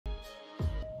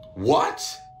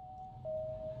What?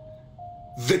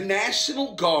 The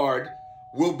National Guard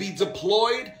will be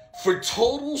deployed for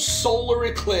total solar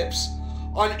eclipse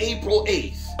on April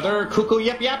 8th. Another cuckoo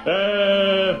yip yap?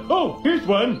 Oh, here's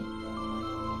one.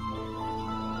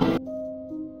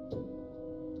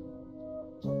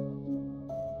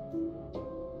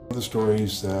 The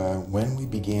stories when we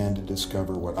began to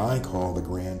discover what I call the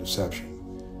Grand Deception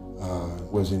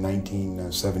was in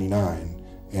 1979,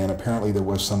 and apparently there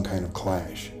was some kind of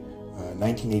clash.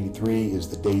 1983 is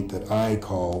the date that I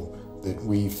call that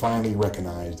we finally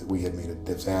recognized that we had made a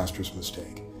disastrous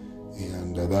mistake,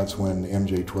 and that's when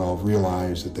MJ-12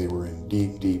 realized that they were in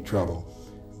deep, deep trouble.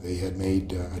 They had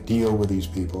made a deal with these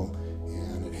people,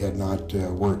 and it had not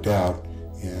worked out,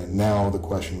 and now the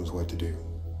question was what to do.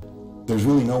 There's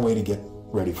really no way to get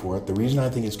ready for it. The reason I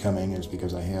think it's coming is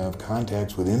because I have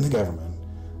contacts within the government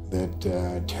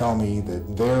that tell me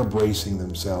that they're bracing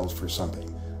themselves for something,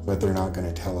 but they're not going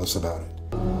to tell us about it.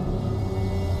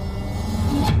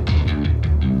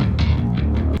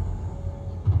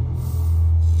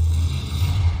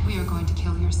 We are going to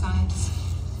kill your science.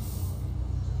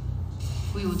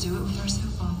 We will do it with our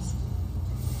snowballs.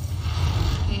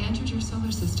 They entered your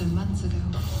solar system months ago.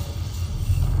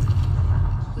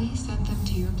 We sent them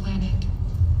to your planet,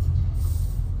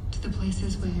 to the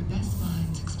places where your best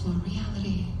minds explore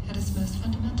reality at its most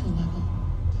fundamental level.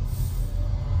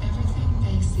 Everything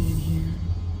they see and hear,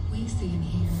 we see and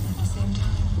hear at the same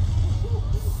time.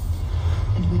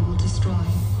 And we will destroy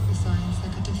the science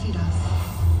that could defeat us.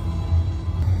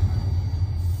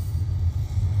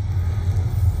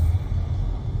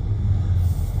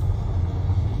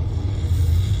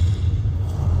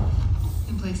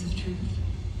 In place of truth,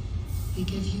 we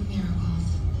give you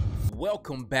miracles.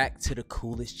 Welcome back to the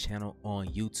coolest channel on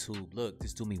YouTube. Look,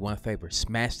 just do me one favor,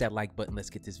 smash that like button. Let's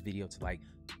get this video to like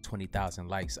 20,000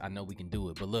 likes. I know we can do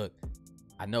it, but look,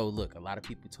 a lot of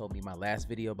people told me my last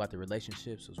video about the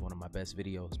relationships was one of my best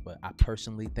videos, but I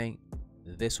personally think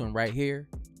this one right here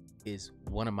is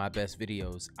one of my best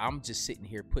videos. I'm just sitting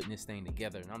here putting this thing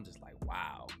together and I'm just like,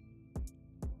 wow.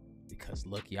 Because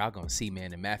look, y'all gonna see, man,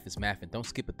 the math is math, and don't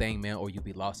skip a thing, man, or you'll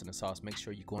be lost in the sauce. Make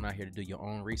sure you're going out here to do your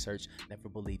own research. Never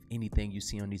believe anything you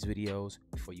see on these videos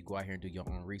before you go out here and do your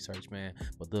own research, man.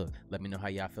 But look, let me know how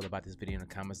y'all feel about this video in the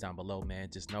comments down below, man.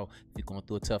 Just know, if you're going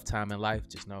through a tough time in life,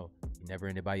 just know you're never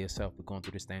in it by yourself. We're going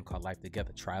through this thing called life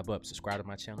together. Tribe up, subscribe to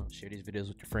my channel, share these videos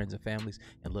with your friends and families,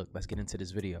 and look, let's get into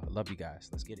this video. I love you guys.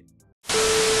 Let's get it.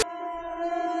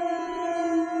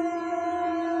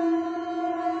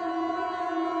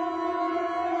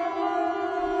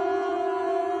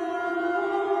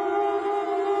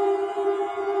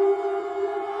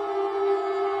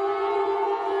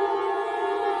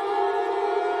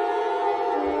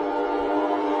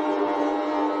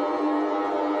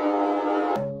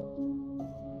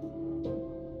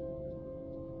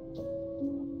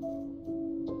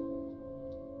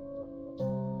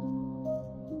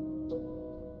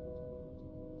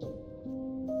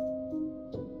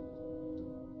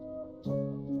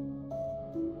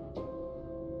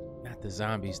 The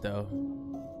zombies though.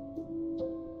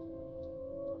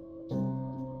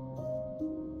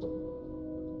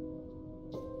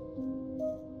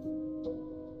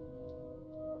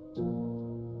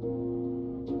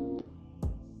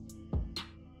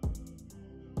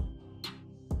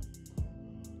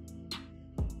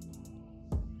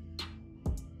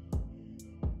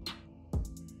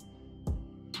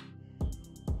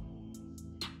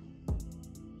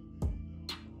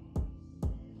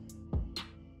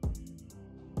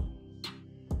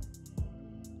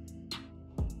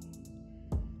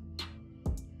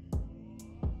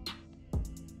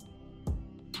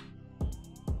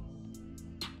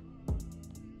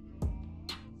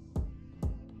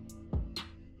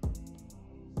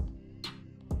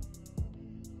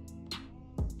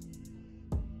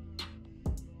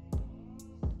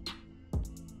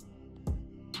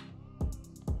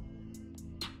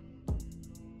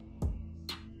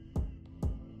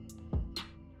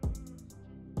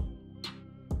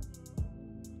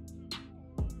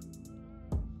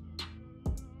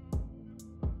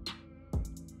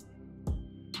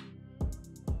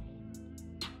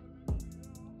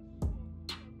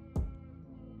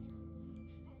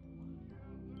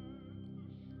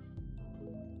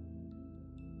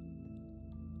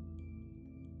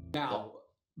 Now,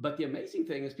 but the amazing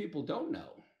thing is people don't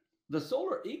know. The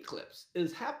solar eclipse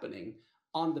is happening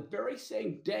on the very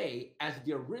same day as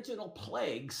the original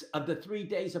plagues of the 3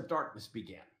 days of darkness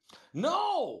began.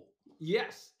 No!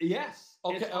 Yes, yes.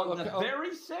 Okay, it's on okay, the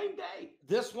very same day.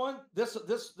 This one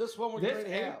we're going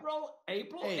to have.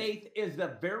 April 8th is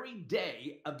the very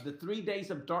day of the 3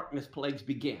 days of darkness plagues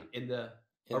began in the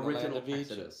in the land Original of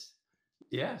Egypt. Exodus.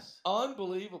 Yes.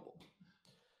 Unbelievable.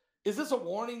 Is this a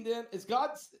warning then? Is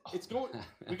God's, it's going,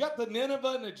 we got the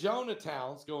Nineveh and the Jonah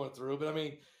towns going through, but I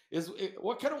mean,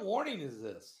 what kind of warning is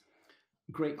this?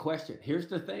 Great question. Here's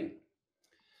the thing.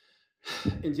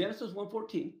 In Genesis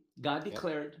 1:14, God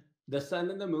declared the sun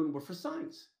and the moon were for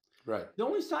signs. Right. The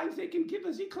only signs they can give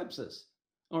is eclipses.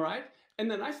 All right.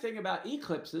 And the nice thing about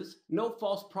eclipses, no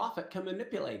false prophet can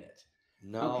manipulate it.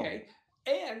 No. Okay.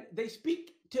 And they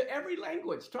speak to every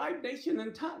language, tribe, nation,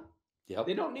 and tongue. Yep.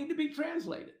 They don't need to be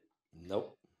translated.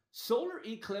 Nope. Solar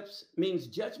eclipse means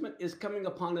judgment is coming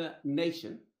upon a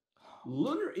nation.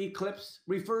 Lunar eclipse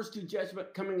refers to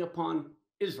judgment coming upon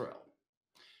Israel.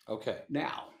 Okay.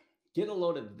 Now, get a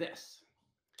load of this.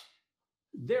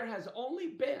 There has only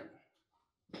been,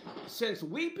 since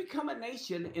we become a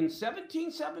nation in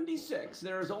 1776,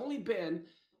 there has only been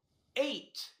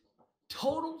 8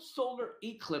 total solar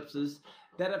eclipses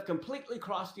that have completely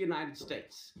crossed the United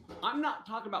States. I'm not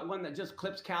talking about one that just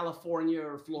clips California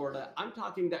or Florida. I'm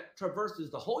talking that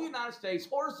traverses the whole United States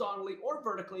horizontally or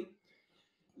vertically.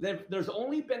 There's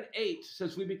only been 8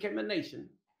 since we became a nation.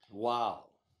 Wow.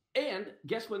 And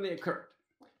guess when they occurred?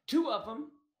 2 of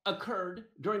them occurred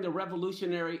during the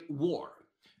Revolutionary War.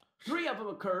 3 of them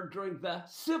occurred during the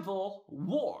Civil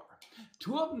War.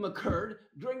 2 of them occurred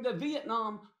during the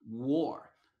Vietnam War.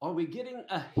 Are we getting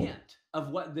a hint of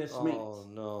what this means? Oh,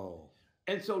 no.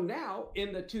 And so now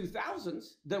in the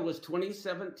 2000s, there was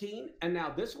 2017, and now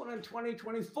this one in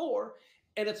 2024,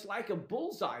 and it's like a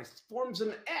bullseye, forms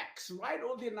an X right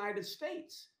over the United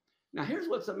States. Now, here's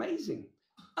what's amazing.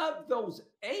 Of those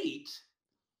 8,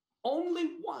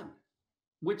 only one,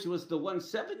 which was the one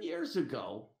 7 years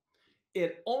ago,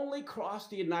 it only crossed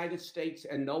the United States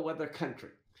and no other country.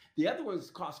 The other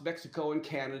ones crossed Mexico and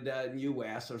Canada and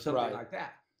US or something like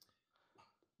that.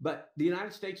 But the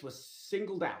United States was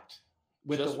singled out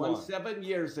with Just the one one. 7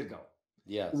 years ago.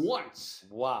 Yes. Once.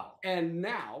 Wow. And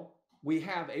now we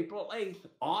have April 8th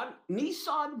on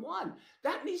Nisan 1.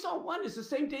 That Nisan 1 is the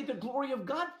same day the glory of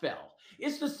God fell.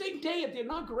 It's the same day of the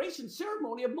inauguration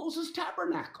ceremony of Moses'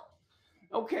 tabernacle.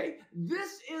 Okay,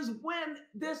 this is when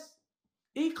this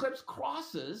eclipse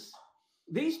crosses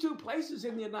these 2 places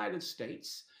in the United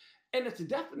States. And it's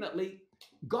definitely,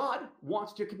 God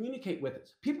wants to communicate with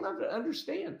us. People have to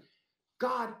understand,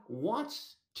 God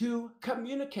wants to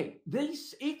communicate.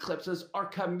 These eclipses are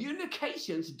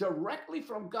communications directly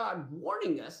from God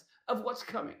warning us of what's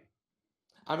coming.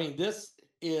 I mean, this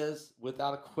is,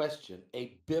 without a question,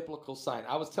 a biblical sign.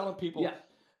 I was telling people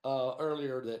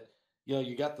earlier that, you know,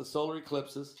 you got the solar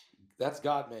eclipses. That's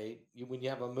God made. When you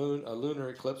have a lunar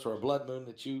eclipse or a blood moon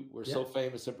that you were so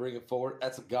famous in bringing forward,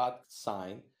 that's a God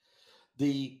sign.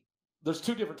 There's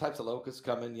 2 different types of locusts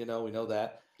coming, you know, we know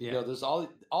that. Yeah. You know, there's all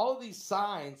of these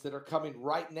signs that are coming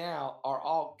right now are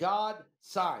all God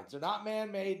signs. They're not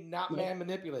man-made, not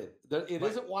man-manipulated. It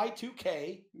isn't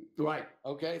Y2K. Right.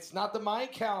 Okay. It's not the Mayan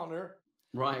calendar.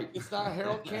 Right. It's not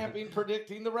Harold Camping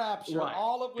predicting the rapture, Right.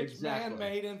 all of which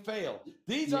man-made and failed.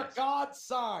 These are God's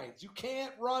signs. You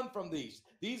can't run from these.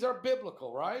 These are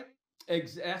biblical, right?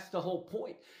 That's the whole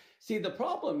point. See, the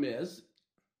problem is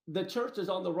the church is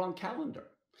on the wrong calendar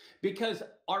because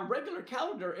our regular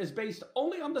calendar is based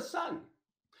only on the sun.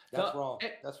 That's wrong.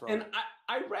 That's wrong. And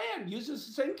Iran uses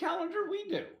the same calendar we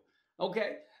do.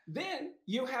 Okay. Then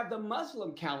you have the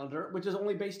Muslim calendar, which is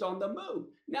only based on the moon.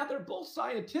 Now they're both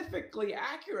scientifically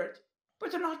accurate,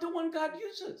 but they're not the one God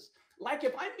uses. Like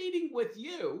if I'm meeting with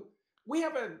you, we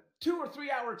have a 2 or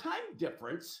 3 hour time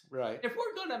difference. Right. If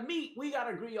we're going to meet, we got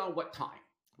to agree on what time.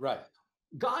 Right.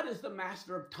 God is the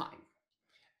master of time.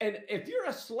 And if you're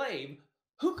a slave,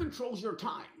 who controls your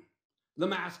time? The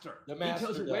master. The master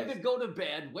tells you when to go to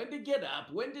bed, when to get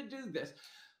up, when to do this.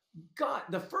 God,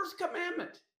 the first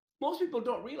commandment, most people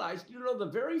don't realize, you know, the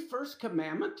very first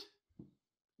commandment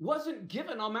wasn't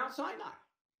given on Mount Sinai.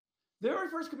 The very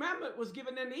first commandment was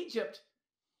given in Egypt,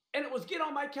 and it was get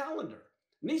on my calendar.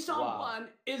 Nisan 1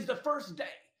 is the first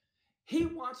day. He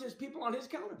wants his people on his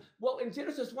calendar. Well, in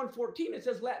Genesis 1:14, it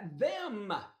says, let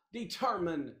them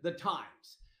determine the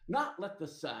times. Not let the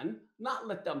sun, not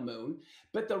let the moon.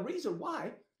 But the reason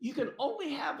why, you can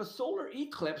only have a solar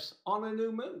eclipse on a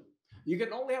new moon. You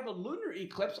can only have a lunar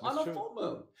eclipse on a full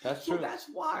moon. That's true. So that's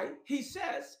why he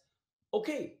says,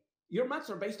 okay, your months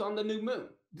are based on the new moon.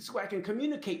 This is why I can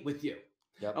communicate with you.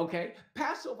 Yep. Okay.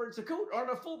 Passover and Sukkot are on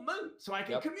a full moon, so I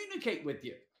can communicate with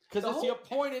you. Because it's the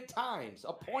appointed times.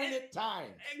 Appointed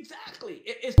times. Exactly.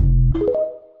 It's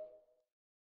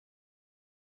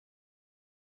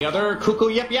The other cuckoo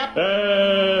yip yap.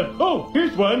 Oh,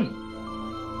 here's one.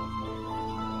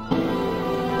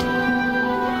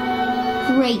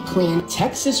 great plan.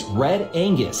 Texas Red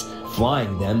Angus,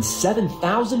 flying them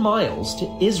 7,000 miles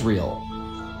to Israel.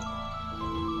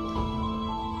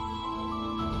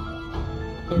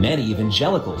 Many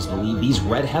evangelicals believe these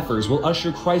red heifers will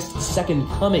usher Christ's second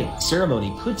coming.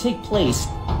 Ceremony could take place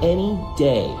any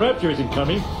day. Rapture isn't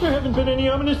coming. There haven't been any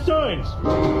ominous signs.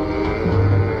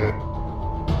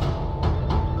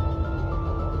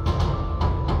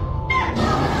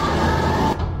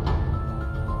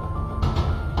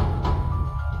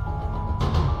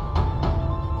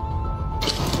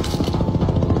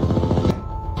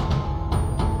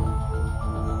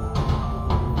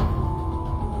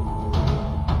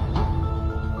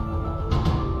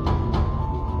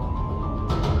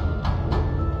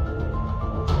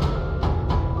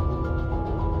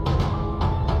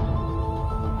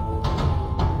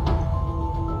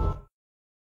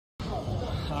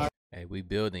 We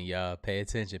building, y'all. Pay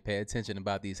attention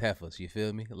about these heifers. You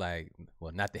feel me? Like,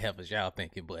 well, not the heifers y'all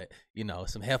thinking, but you know,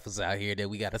 some heifers out here that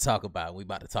we got to talk about. We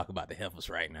about to talk about the heifers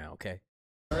right now, okay?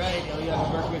 All right, Elias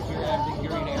Berkowitz here at the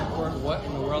Green Airport. What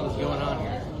in the world is going on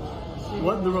here?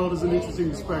 What in the world is an interesting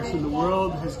expression. The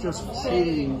world has just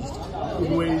changed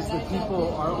in ways that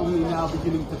people are only now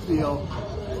beginning to feel.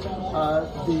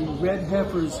 The red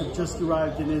heifers have just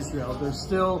arrived in Israel. They're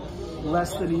still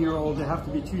less than a year old. They have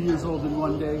to be 2 years old in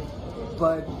one day.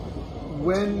 But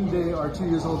when they are 2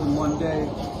 years old in one day,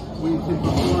 we can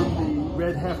perform the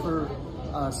red heifer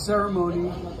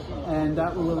ceremony, and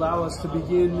that will allow us to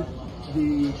begin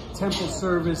the temple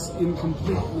service in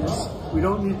completeness. We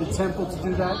don't need the temple to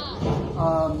do that.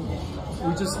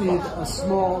 We just need a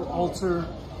small altar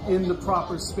in the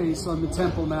proper space on the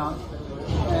Temple Mount.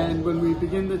 And when we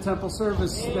begin the temple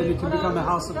service, then it can become a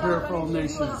house of prayer for all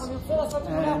nations.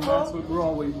 And that's what we're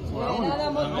all waiting for.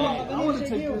 I want to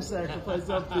take your sacrifice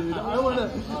up, dude.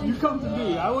 You come to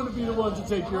me. I want to be the one to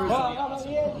take yours up.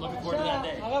 I'm looking forward to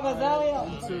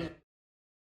that day.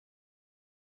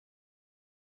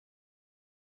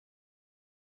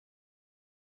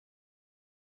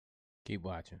 Keep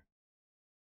watching.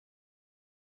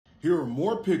 Here are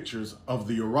more pictures of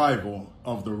the arrival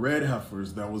of the red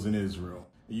heifers that was in Israel.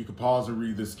 You can pause and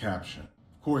read this caption.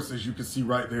 Of course, as you can see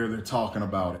right there, they're talking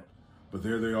about it. But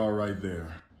there they are right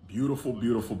there. Beautiful,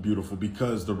 beautiful, beautiful,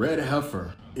 because the red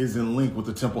heifer is in link with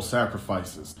the temple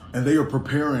sacrifices, and they are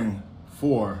preparing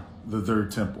for the third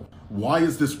temple. Why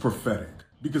is this prophetic?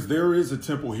 Because there is a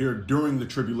temple here during the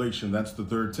tribulation. That's the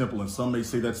third temple. And some may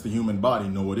say that's the human body.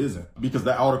 No, it isn't. Because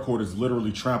the outer court is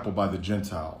literally trampled by the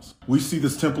Gentiles. We see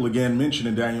this temple again mentioned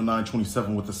in Daniel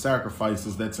 9:27 with the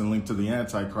sacrifices that's in link to the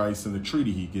Antichrist and the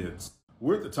treaty he gets.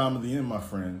 We're at the time of the end, my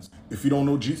friends. If you don't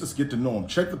know Jesus, get to know him.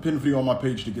 Check the pinned video on my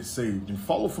page to get saved and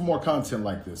follow for more content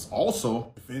like this.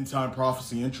 Also, if end time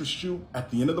prophecy interests you,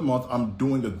 at the end of the month, I'm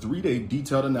doing a 3-day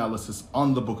detailed analysis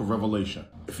on the book of Revelation.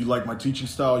 If you like my teaching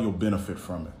style, you'll benefit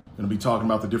from it. I'm going to be talking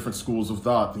about the different schools of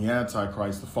thought, the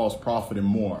Antichrist, the false prophet, and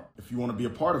more. If you want to be a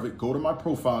part of it, go to my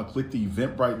profile and click the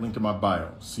Eventbrite link in my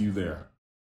bio. See you there.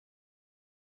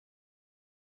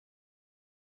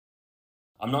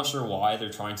 I'm not sure why they're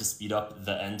trying to speed up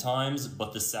the end times,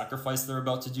 but the sacrifice they're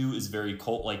about to do is very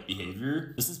cult-like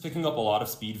behavior. This is picking up a lot of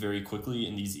speed very quickly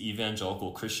in these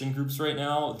evangelical Christian groups right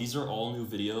now. These are all new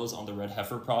videos on the red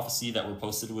heifer prophecy that were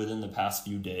posted within the past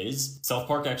few days. South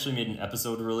Park actually made an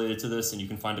episode related to this, and you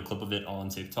can find a clip of it on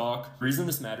TikTok. The reason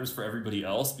this matters for everybody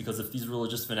else, because if these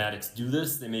religious fanatics do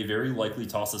this, they may very likely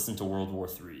toss us into World War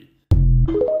III.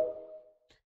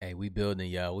 Hey, we building,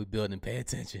 y'all. We building. Pay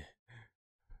attention.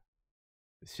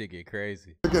 This shit get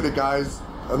crazy. Look at it, guys.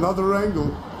 Another angle.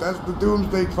 That's the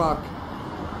doomsday clock.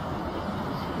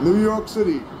 New York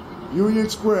City, Union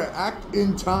Square. Act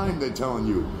in time, they're telling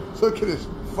you. Look at this.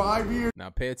 5 years.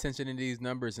 Now pay attention to these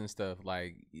numbers and stuff.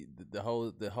 Like the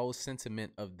whole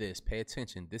sentiment of this. Pay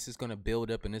attention. This is gonna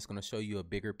build up and it's gonna show you a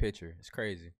bigger picture. It's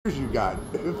crazy. You got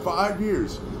 5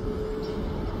 years,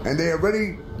 and they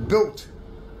already built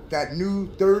that new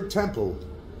third temple.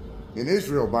 In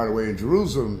Israel, by the way, in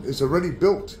Jerusalem, it's already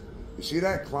built. You see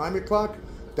that climate clock?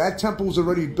 That temple's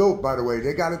already built, by the way.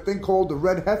 They got a thing called the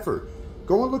red heifer.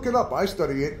 Go and look it up. I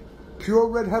study it. Pure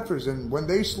red heifers. And when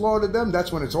they slaughtered them,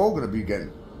 that's when it's all going to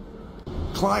begin.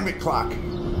 Climate clock.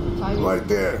 Right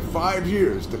there. 5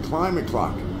 years. The climate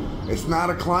clock. It's not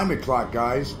a climate clock,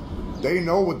 guys. They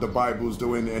know what the Bible's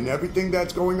doing. And everything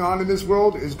that's going on in this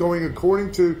world is going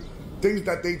according to things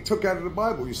that they took out of the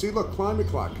Bible. You see, look, climate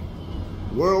clock.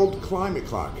 World climate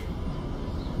clock.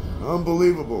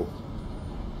 Unbelievable.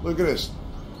 Look at this.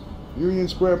 Union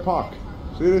Square Park.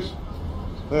 See this?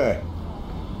 There.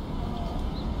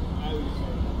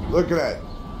 Look at that.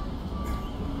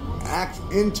 Act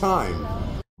in time.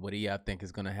 What do y'all think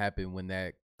is gonna happen when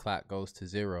that clock goes to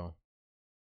 0.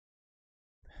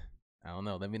 I don't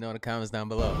know. Let me know in the comments down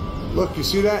below. Look, you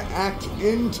see that? Act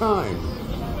in time.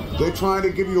 They're trying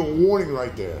to give you a warning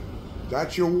right there.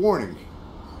 That's your warning.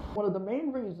 One of the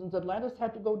main reasons Atlantis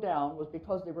had to go down was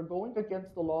because they were going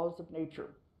against the laws of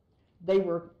nature. They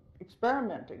were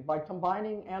experimenting by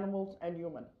combining animals and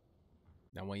human.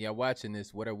 Now, when y'all watching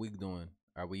this, what are we doing?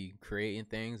 Are we creating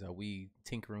things? Are we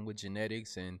tinkering with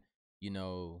genetics and, you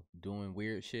know, doing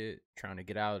weird shit, trying to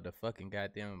get out of the fucking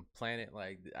goddamn planet?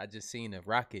 Like, I just seen a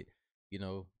rocket, you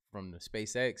know, from the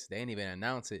SpaceX. They didn't even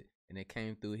announce it, and it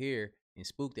came through here and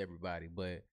spooked everybody.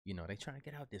 But, you know, they trying to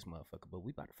get out this motherfucker. But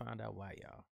we about to find out why,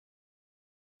 y'all.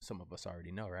 Some of us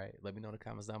already know, right? Let me know in the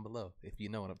comments down below if you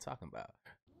know what I'm talking about.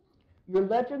 Your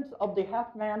legends of the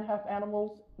half man, half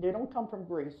animals, they don't come from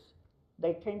Greece.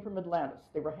 They came from Atlantis.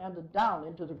 They were handed down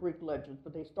into the Greek legends,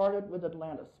 but they started with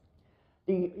Atlantis.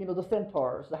 The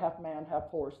centaurs, the half man, half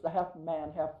horse, the half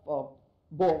man, half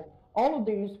bull. All of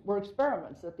these were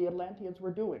experiments that the Atlanteans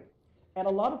were doing. And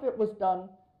a lot of it was done,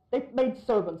 they made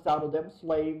servants out of them,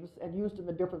 slaves, and used them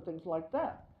in different things like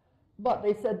that. But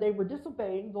they said they were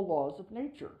disobeying the laws of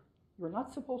nature. You're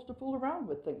not supposed to fool around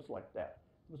with things like that.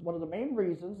 It was one of the main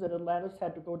reasons that Atlantis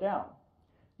had to go down.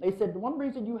 They said one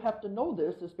reason you have to know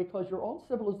this is because your own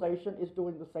civilization is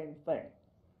doing the same thing.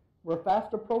 We're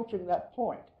fast approaching that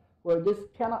point where this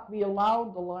cannot be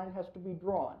allowed, the line has to be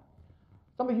drawn.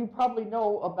 Some of you probably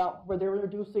know about where they're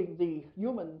introducing the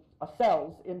human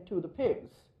cells into the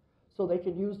pigs so they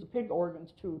can use the pig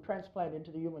organs to transplant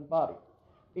into the human body.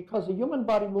 Because the human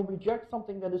body will reject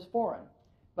something that is foreign,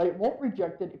 but it won't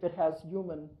reject it if it has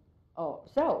human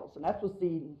cells, and that was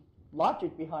the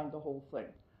logic behind the whole thing.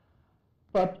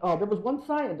 But there was one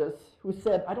scientist who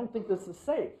said, I don't think this is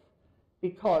safe,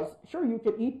 because sure, you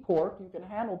can eat pork, you can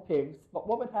handle pigs, but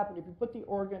what would happen if you put the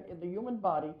organ in the human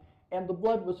body and the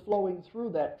blood was flowing through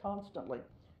that constantly?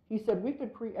 He said, we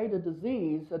could create a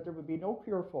disease that there would be no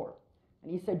cure for.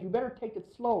 And he said, you better take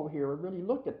it slow here and really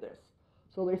look at this.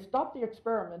 So they stopped the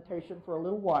experimentation for a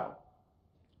little while.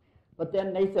 But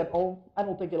then they said, oh, I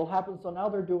don't think it'll happen, so now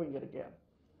they're doing it again.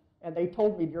 And they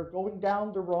told me, you're going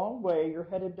down the wrong way, you're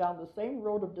headed down the same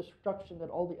road of destruction that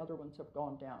all the other ones have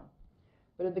gone down.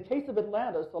 But in the case of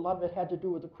Atlantis, a lot of it had to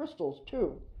do with the crystals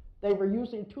too. They were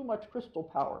using too much crystal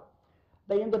power.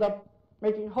 They ended up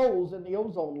making holes in the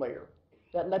ozone layer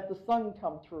that let the sun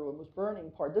come through and was burning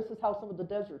part. This is how some of the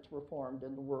deserts were formed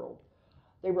in the world.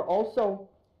 They were also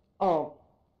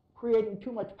creating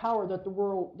too much power that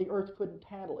the earth couldn't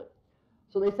handle it.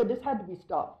 So they said this had to be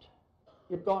stopped.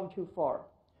 It had gone too far.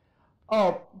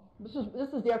 This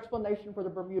is the explanation for the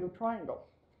Bermuda Triangle.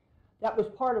 That was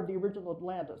part of the original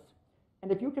Atlantis.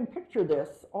 And if you can picture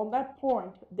this, on that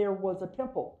point there was a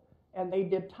temple, and they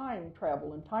did time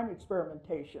travel and time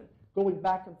experimentation, going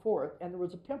back and forth, and there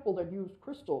was a temple that used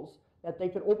crystals that they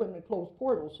could open and close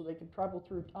portals so they could travel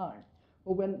through time.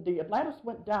 But when the Atlantis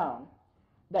went down,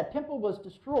 that temple was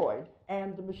destroyed,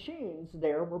 and the machines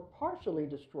there were partially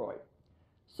destroyed.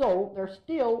 So they're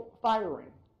still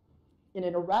firing in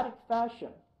an erratic fashion.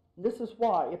 This is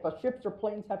why if ships or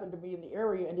planes happen to be in the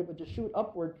area and it would just shoot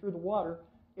upward through the water,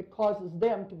 it causes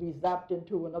them to be zapped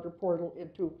into another portal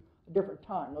into a different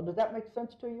time. Now, does that make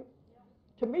sense to you? Yeah.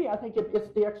 To me, I think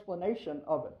it's the explanation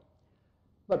of it.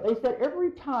 But they said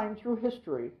every time through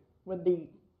history, when the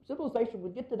civilization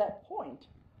would get to that point,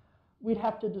 we'd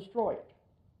have to destroy it.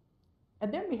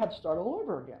 And then we had to start all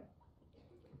over again.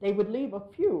 They would leave a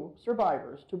few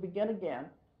survivors to begin again,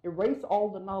 erase all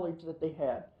the knowledge that they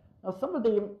had. Now, some of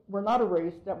them were not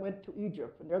erased, that went to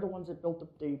Egypt, and they're the ones that built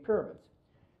the pyramids.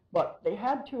 But they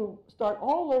had to start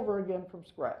all over again from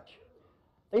scratch.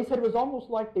 They said it was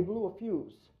almost like they blew a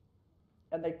fuse,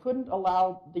 and they couldn't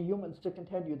allow the humans to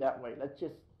continue that way. Let's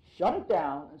just shut it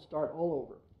down and start all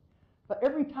over. But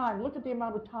every time, look at the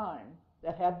amount of time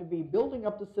that had to be building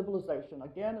up the civilization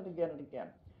again and again and again.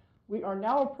 We are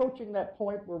now approaching that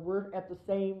point where we're at the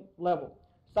same level.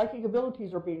 Psychic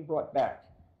abilities are being brought back.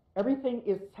 Everything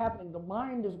is happening. The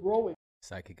mind is growing.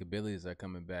 Psychic abilities are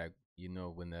coming back. You know,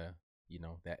 when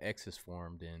that X is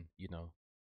formed, and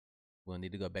we'll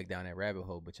need to go back down that rabbit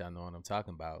hole, but y'all know what I'm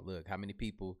talking about. Look, how many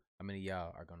of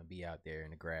y'all are going to be out there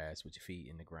in the grass with your feet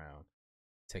in the ground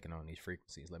taking on these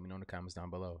frequencies? Let me know in the comments down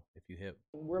below if you hip.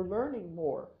 We're learning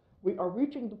more. We are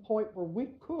reaching the point where we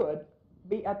could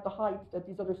be at the heights that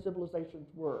these other civilizations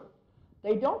were.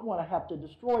 They don't want to have to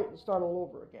destroy it and start all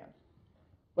over again.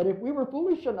 But if we were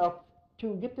foolish enough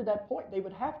to get to that point, they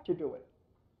would have to do it.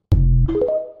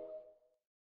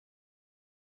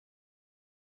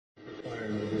 Fire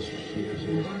this years.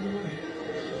 And by the way,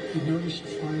 you notice the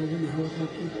fire in the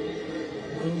helicopter?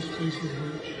 Those places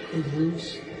were big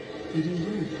roofs. They didn't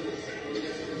do it.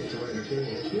 It's right in the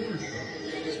cage.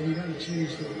 Yeah. So we got to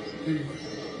change that. Anyway.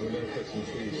 We're going to put some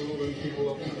trees. All those people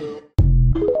up there.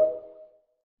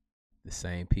 The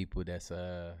same people that's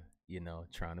you know,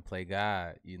 trying to play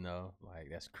God, you know, like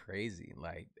that's crazy.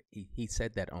 Like he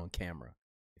said that on camera.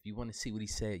 If you want to see what he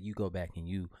said, you go back and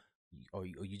you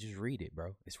just read it,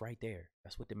 bro. It's right there.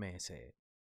 That's what the man said.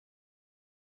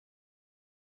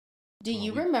 Do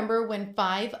you remember when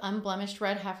 5 unblemished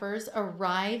red heifers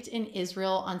arrived in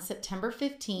Israel on September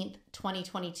 15th,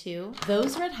 2022?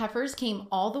 Those red heifers came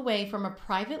all the way from a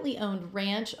privately owned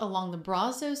ranch along the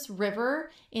Brazos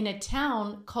River in a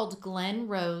town called Glen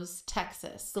Rose,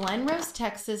 Texas. Glen Rose,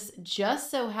 Texas just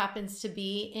so happens to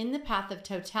be in the path of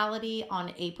totality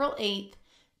on April 8th,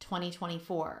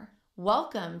 2024.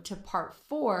 Welcome to part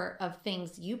 4 of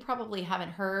things you probably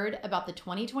haven't heard about the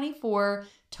 2024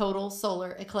 total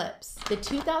solar eclipse. The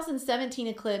 2017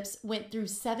 eclipse went through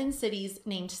 7 cities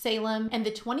named Salem, and the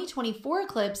 2024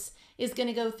 eclipse is going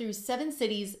to go through 7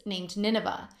 cities named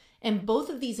Nineveh. And both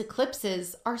of these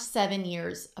eclipses are 7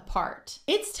 years apart.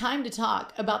 It's time to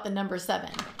talk about the number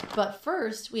 7. But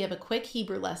first, we have a quick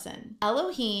Hebrew lesson.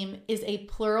 Elohim is a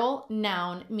plural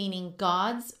noun meaning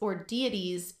gods or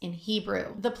deities in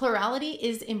Hebrew. The plurality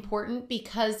is important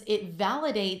because it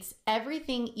validates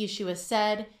everything Yeshua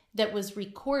said that was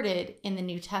recorded in the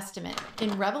New Testament.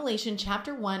 In Revelation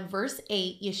chapter 1, verse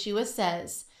 8, Yeshua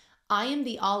says, "I am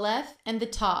the Aleph and the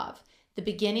Tav, the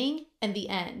beginning and the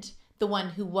end, the one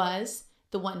who was,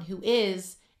 the one who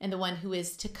is, and the one who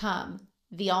is to come,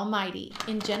 the Almighty."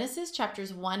 In Genesis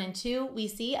chapters 1 and 2, we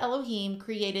see Elohim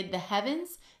created the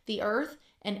heavens, the earth,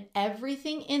 and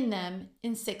everything in them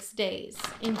in 6 days.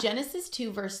 In Genesis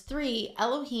 2 verse 3,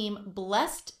 Elohim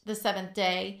blessed the 7th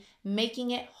day, making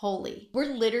it holy.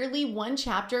 We're literally 1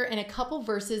 chapter and a couple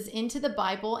verses into the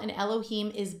Bible, and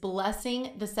Elohim is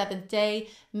blessing the 7th day,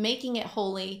 making it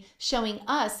holy, showing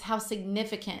us how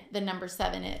significant the number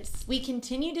 7 is. We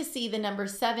continue to see the number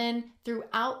 7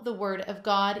 throughout the Word of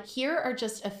God. Here are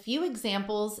just a few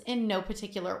examples in no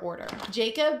particular order.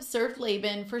 Jacob served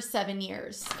Laban for 7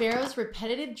 years. Pharaoh's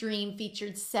repetitive dream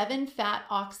featured 7 fat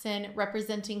oxen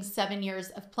representing 7 years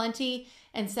of plenty,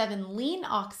 and 7 lean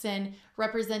oxen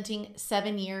representing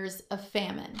 7 years of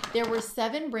famine. There were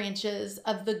 7 branches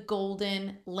of the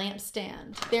golden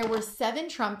lampstand. There were 7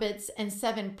 trumpets and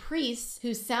 7 priests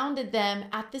who sounded them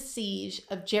at the siege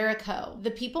of Jericho.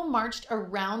 The people marched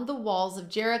around the walls of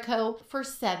Jericho for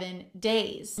 7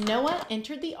 days. Noah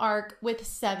entered the ark with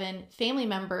 7 family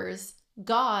members.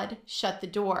 God shut the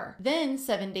door. Then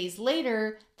 7 days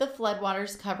later, the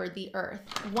floodwaters covered the earth.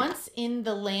 Once in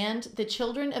the land, the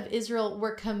children of Israel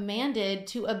were commanded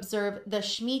to observe the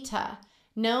Shemitah,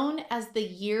 known as the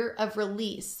year of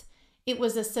release. It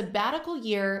was a sabbatical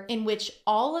year in which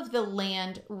all of the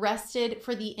land rested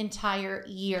for the entire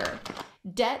year.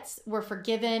 Debts were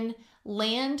forgiven,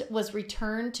 land was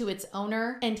returned to its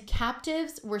owner, and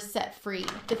captives were set free.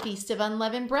 The Feast of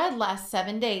Unleavened Bread lasts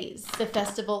 7 days. The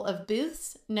Festival of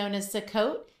Booths, known as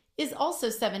Sukkot, is also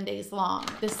 7 days long.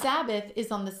 The Sabbath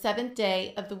is on the 7th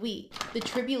day of the week. The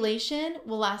tribulation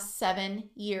will last 7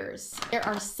 years. There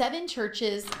are 7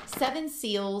 churches, 7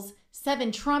 seals,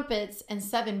 7 trumpets, and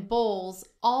 7 bowls,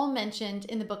 all mentioned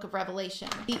in the book of Revelation.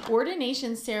 The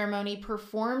ordination ceremony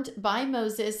performed by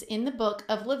Moses in the book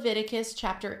of Leviticus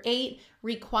chapter 8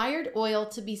 required oil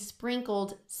to be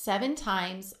sprinkled 7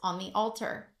 times on the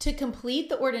altar. To complete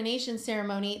the ordination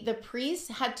ceremony, the priests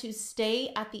had to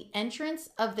stay at the entrance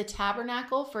of the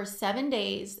tabernacle for 7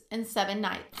 days and 7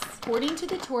 nights. According to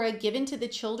the Torah given to the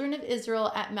children of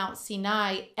Israel at Mount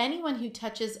Sinai, anyone who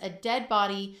touches a dead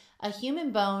body, a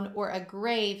human bone, or a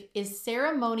grave is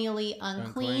ceremonially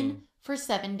unclean for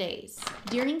 7 days.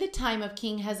 During the time of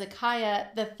King Hezekiah,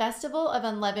 the Festival of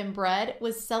Unleavened Bread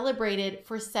was celebrated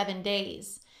for 7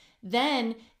 days.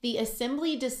 Then the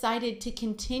assembly decided to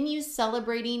continue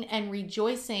celebrating and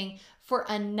rejoicing for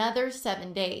another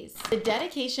 7 days. The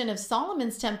dedication of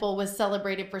Solomon's temple was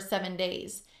celebrated for 7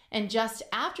 days. And just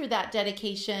after that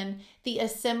dedication, the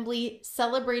assembly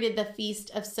celebrated the Feast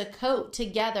of Sukkot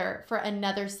together for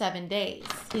another 7 days.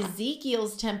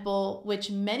 Ezekiel's temple,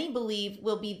 which many believe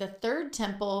will be the 3rd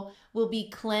temple, will be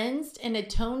cleansed and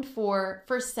atoned for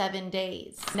 7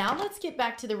 days. Now let's get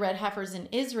back to the red heifers in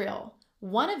Israel.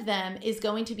 One of them is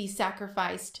going to be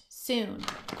sacrificed soon,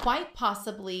 quite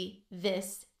possibly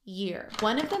this year.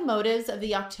 One of the motives of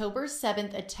the October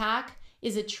 7th attack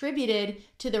is attributed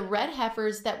to the red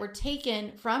heifers that were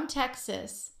taken from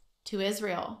Texas to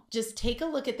Israel. Just take a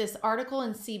look at this article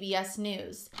in CBS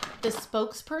News. The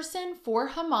spokesperson for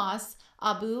Hamas,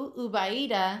 Abu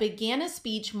Ubaida, began a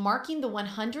speech marking the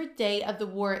 100th day of the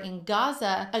war in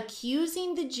Gaza,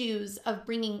 accusing the Jews of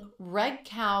bringing red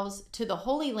cows to the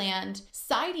Holy Land,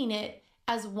 citing it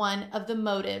as one of the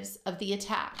motives of the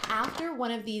attack. After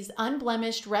one of these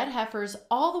unblemished red heifers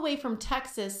all the way from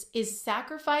Texas is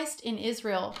sacrificed in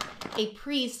Israel, a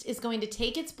priest is going to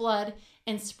take its blood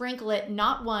and sprinkle it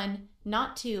not one,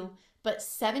 not two, but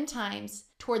 7 times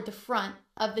toward the front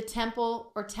of the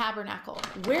temple or tabernacle.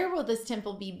 Where will this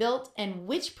temple be built, and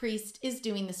which priest is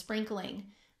doing the sprinkling?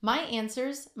 My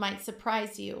answers might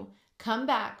surprise you. Come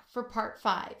back for part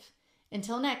 5.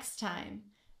 Until next time,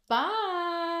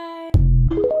 bye!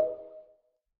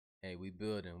 Hey, we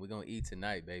building. We're gonna eat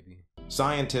tonight, baby.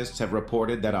 Scientists have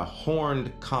reported that a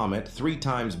horned comet 3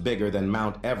 times bigger than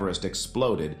Mount Everest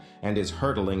exploded and is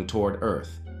hurtling toward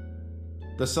Earth.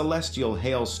 The celestial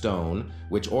hailstone,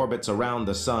 which orbits around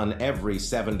the sun every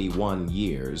 71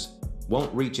 years,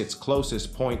 won't reach its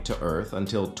closest point to Earth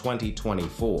until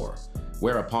 2024,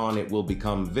 whereupon it will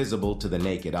become visible to the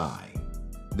naked eye.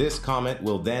 This comet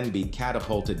will then be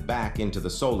catapulted back into the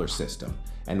solar system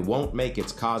and won't make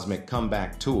its cosmic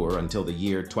comeback tour until the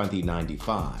year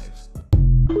 2095.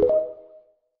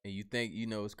 And you think, you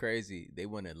know, it's crazy. They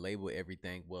want to label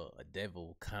everything, well, a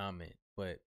devil comet,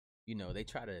 but, you know, they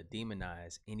try to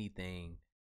demonize anything,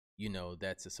 you know,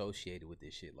 that's associated with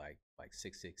this shit, like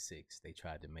 666. They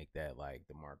tried to make that like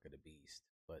the mark of the beast,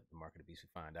 but the mark of the beast,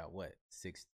 we find out what?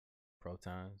 6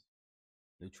 protons,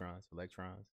 neutrons,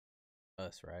 electrons,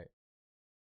 us, right?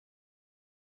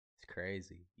 It's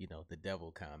crazy, you know, the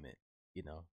devil comment, you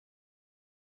know.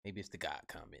 Maybe it's the God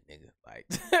comment, nigga. Like,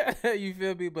 you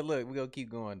feel me? But look, we're gonna keep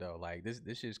going though. Like this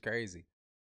shit's crazy.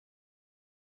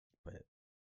 But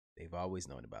they've always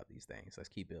known about these things. Let's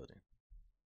keep building.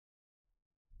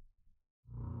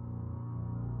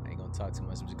 I ain't gonna talk too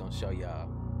much. I'm just gonna show y'all.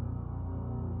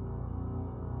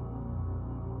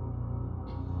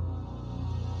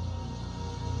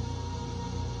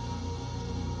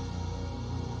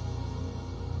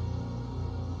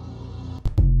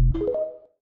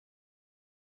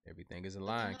 Everything is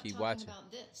aligned. Keep watching.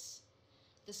 About this.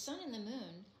 The sun and the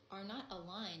moon are not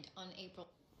aligned on April.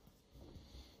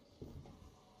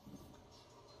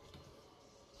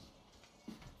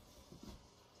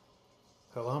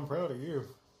 Hell, I'm proud of you.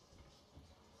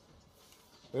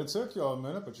 It took you all a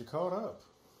minute, but you caught up.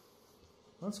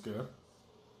 That's good.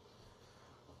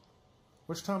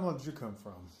 Which timeline did you come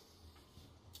from?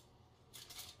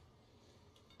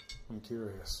 I'm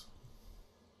curious.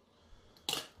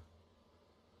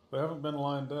 They haven't been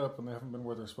lined up, and they haven't been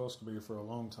where they're supposed to be for a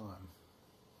long time.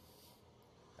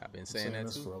 I've been saying that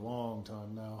this too. For a long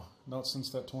time now. Not since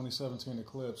that 2017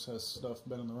 eclipse has stuff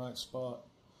been in the right spot.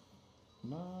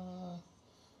 My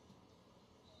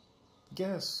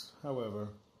guess, however,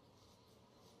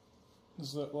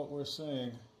 is that what we're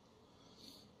seeing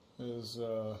is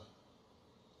gonna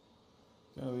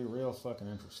be real fucking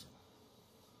interesting.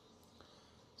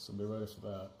 So be ready for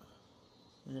that.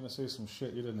 You're gonna see some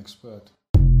shit you didn't expect.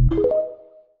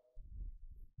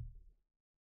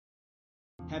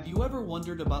 Have you ever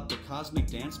wondered about the cosmic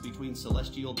dance between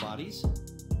celestial bodies?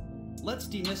 Let's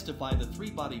demystify the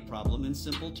 3-body problem in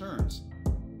simple terms.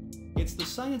 It's the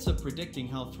science of predicting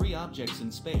how 3 objects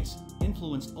in space,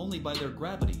 influenced only by their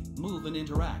gravity, move and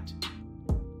interact.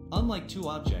 Unlike 2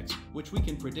 objects, which we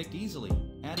can predict easily,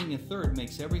 adding a 3rd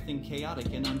makes everything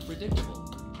chaotic and unpredictable.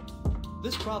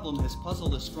 This problem has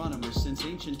puzzled astronomers since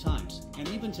ancient times, and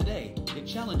even today, it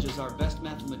challenges our best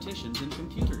mathematicians and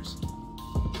computers.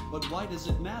 But why does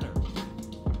it matter?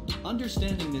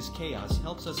 Understanding this chaos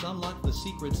helps us unlock the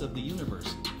secrets of the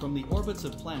universe, from the orbits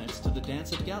of planets to the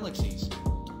dance of galaxies.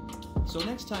 So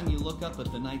next time you look up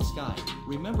at the night sky,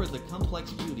 remember the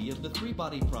complex beauty of the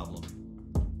 3-body problem.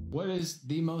 What is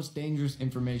the most dangerous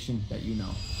information that you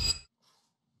know?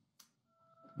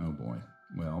 Oh boy.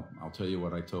 Well, I'll tell you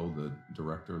what I told the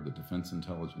director of the Defense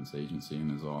Intelligence Agency in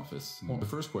his office. The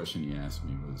first question he asked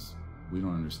me was, "We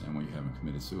don't understand why you haven't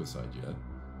committed suicide yet,"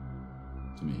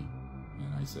 to me.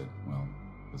 And I said, well,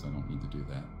 because I don't need to do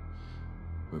that.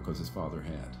 Because his father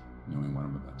had, knowing what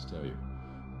I'm about to tell you.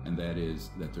 And that is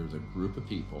that there's a group of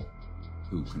people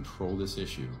who control this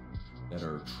issue that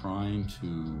are trying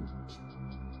to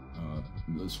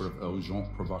sort of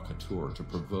agent provocateur, to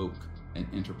provoke an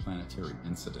interplanetary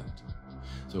incident.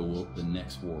 So the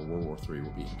next war, World War III,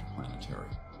 will be interplanetary.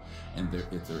 And there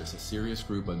is a serious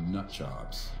group of nut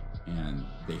jobs, and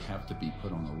they have to be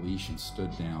put on a leash and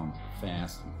stood down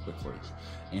fast and quickly.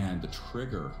 And the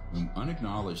trigger, when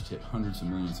unacknowledged, hit hundreds of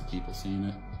millions of people seeing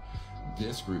it.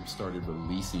 this group started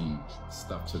releasing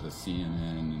stuff to the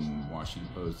CNN and Washington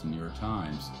Post and New York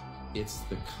Times, it's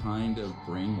the kind of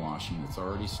brainwashing that's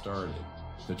already started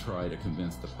to try to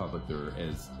convince the public there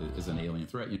is an alien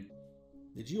threat.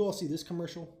 Did you all see this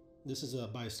commercial? This is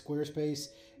by Squarespace,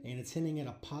 and it's hinting at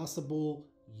a possible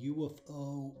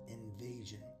UFO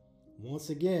invasion. Once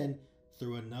again,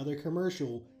 through another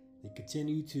commercial, they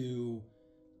continue to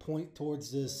point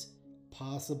towards this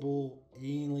possible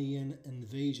alien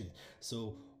invasion.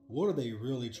 So what are they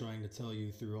really trying to tell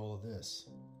you through all of this?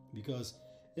 Because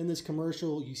in this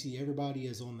commercial, you see everybody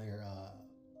is on their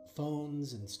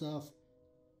phones and stuff,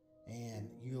 and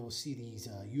you'll see these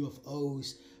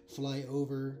UFOs fly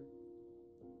over,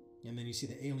 and then you see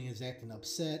the aliens acting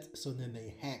upset, so then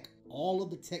they hack all of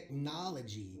the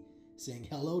technology saying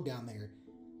hello down there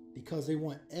because they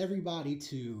want everybody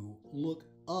to look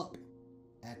up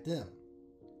at them.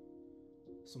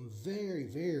 Some very,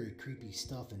 very creepy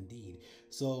stuff indeed.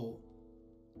 So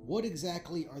what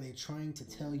exactly are they trying to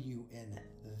tell you in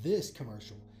this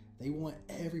commercial? They want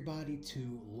everybody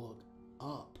to look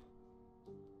up,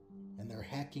 and they're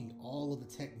hacking all of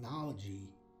the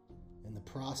technology in the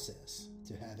process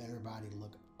to have everybody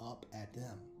look up at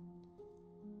them.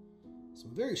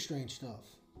 Some very strange stuff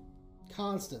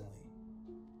constantly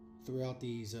throughout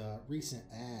these recent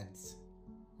ads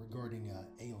regarding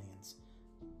aliens.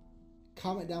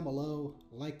 Comment down below,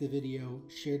 like the video,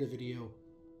 share the video.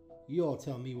 You all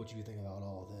tell me what you think about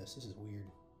all of this. This is weird.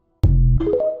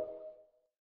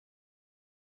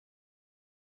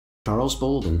 Charles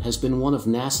Bolden has been one of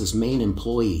NASA's main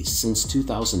employees since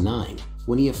 2009,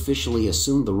 when he officially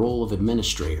assumed the role of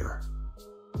administrator.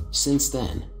 Since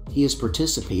then, he has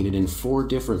participated in 4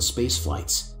 different space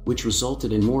flights, which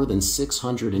resulted in more than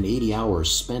 680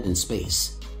 hours spent in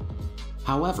space.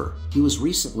 However, he was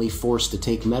recently forced to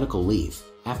take medical leave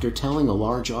after telling a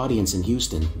large audience in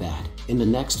Houston that, in the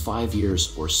next 5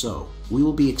 years or so, we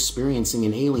will be experiencing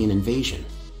an alien invasion.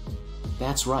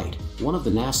 That's right, one of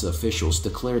the NASA officials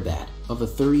declared that, of the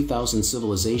 30,000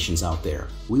 civilizations out there,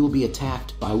 we will be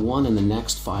attacked by one in the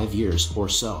next 5 years or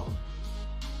so.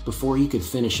 Before he could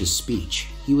finish his speech,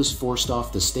 he was forced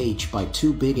off the stage by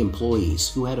 2 big employees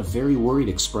who had a very worried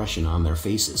expression on their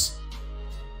faces.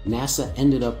 NASA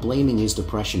ended up blaming his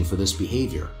depression for this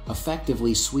behavior,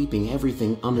 effectively sweeping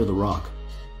everything under the rug.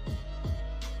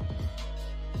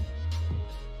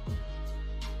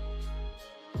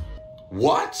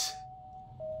 What?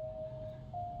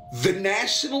 The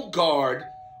National Guard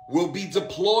will be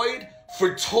deployed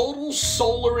for total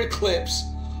solar eclipse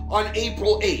on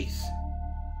April 8th.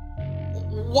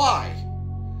 Why?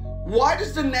 Why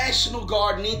does the National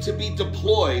Guard need to be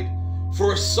deployed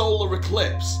for a solar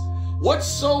eclipse? What's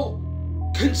so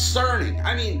concerning?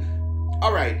 I mean,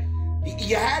 all right,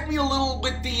 you had me a little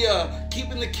with the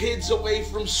keeping the kids away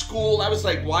from school. I was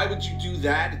like, why would you do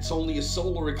that? It's only a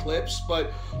solar eclipse,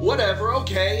 but whatever,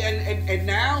 okay. And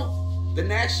now the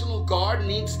National Guard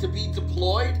needs to be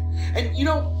deployed. And you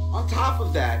know, on top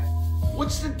of that,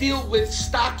 what's the deal with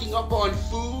stocking up on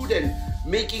food and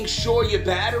making sure your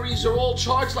batteries are all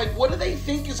charged? Like, what do they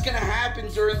think is gonna happen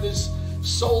during this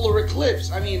solar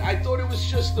eclipse? I mean, I thought it was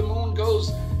just the moon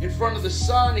goes in front of the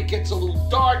sun, it gets a little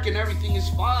dark and everything is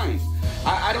fine.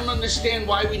 I don't understand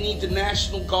why we need the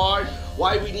National Guard,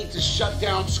 why we need to shut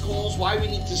down schools, why we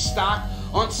need to stock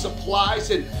on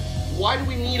supplies, and why do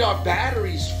we need our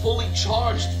batteries fully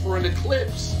charged for an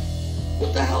eclipse?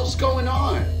 What the hell's going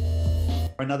on?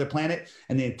 Another planet,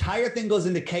 and the entire thing goes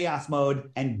into chaos mode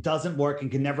and doesn't work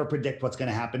and can never predict what's going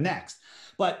to happen next.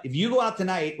 But if you go out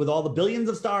tonight with all the billions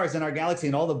of stars in our galaxy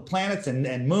and all the planets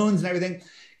and moons and everything,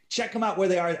 check them out where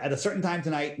they are at a certain time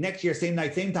tonight, next year, same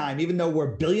night, same time, even though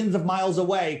we're billions of miles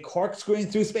away, corkscrewing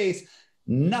through space,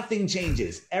 nothing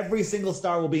changes. Every single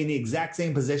star will be in the exact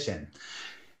same position.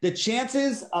 The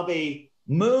chances of a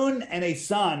moon and a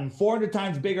sun 400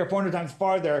 times bigger, 400 times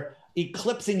farther,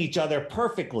 eclipsing each other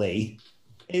perfectly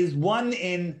is 1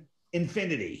 in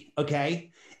infinity,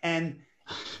 okay? And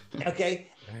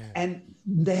and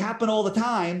they happen all the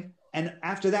time. And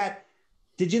after that,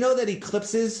 did you know that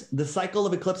eclipses, the cycle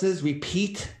of eclipses,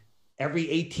 repeat every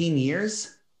 18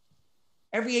 years?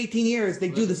 Every 18 years, they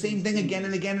do the same thing again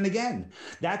and again and again.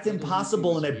 That's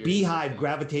impossible in a beehive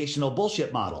gravitational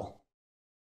bullshit model.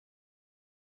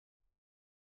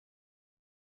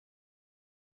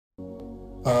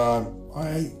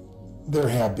 There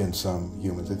have been some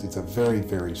humans. It's a very,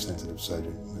 very sensitive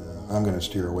subject. I'm going to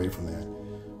steer away from that.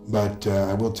 But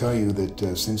I will tell you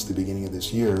that since the beginning of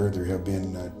this year, there have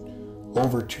been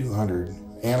over 200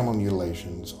 animal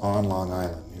mutilations on Long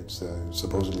Island. It's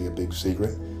supposedly a big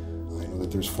secret. I know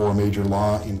that there's 4 major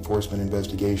law enforcement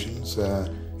investigations.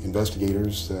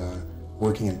 Investigators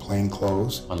working in plain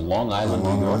clothes. On Long Island,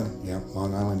 New York? Yeah,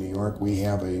 Long Island, New York. We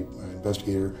have an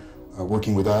investigator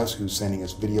working with us who's sending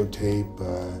us videotape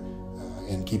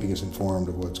and keeping us informed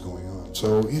of what's going on.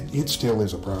 So it still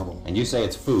is a problem. And you say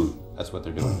it's food. That's what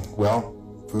they're doing. Well,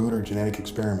 food or genetic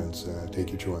experiments, take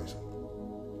your choice.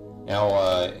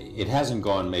 Now, it hasn't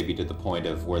gone maybe to the point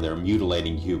of where they're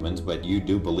mutilating humans, but you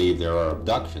do believe there are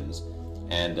abductions.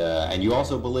 And you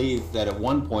also believe that at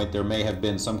one point there may have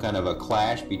been some kind of a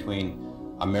clash between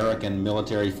American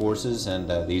military forces and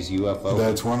these UFOs?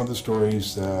 That's one of the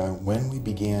stories when we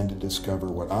began to discover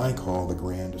what I call the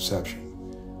Grand Deception.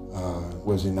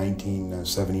 Was in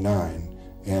 1979,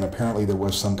 and apparently there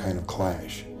was some kind of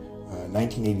clash.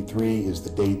 1983 is the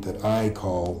date that I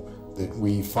call that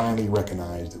we finally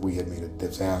recognized that we had made a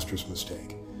disastrous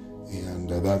mistake. And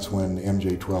that's when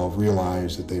MJ-12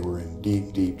 realized that they were in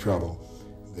deep, deep trouble.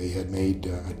 They had made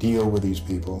a deal with these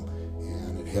people,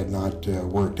 and it had not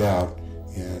worked out,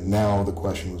 and now the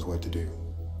question was what to do.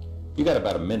 You got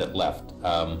about a minute left.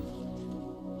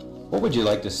 What would you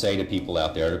like to say to people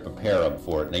out there to prepare them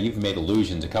for it? Now, you've made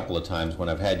allusions a couple of times when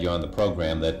I've had you on the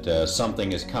program that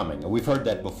something is coming. We've heard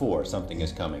that before, something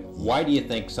is coming. Why do you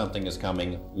think something is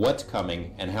coming? What's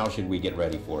coming? And how should we get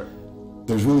ready for it?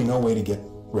 There's really no way to get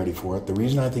ready for it. The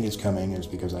reason I think it's coming is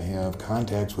because I have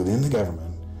contacts within the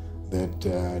government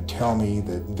that tell me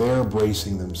that they're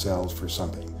bracing themselves for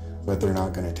something, but they're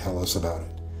not going to tell us about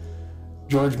it.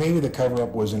 George, maybe the cover-up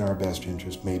was in our best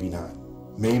interest, maybe not.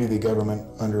 Maybe the government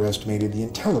underestimated the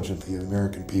intelligence of the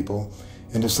American people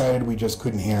and decided we just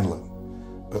couldn't handle it.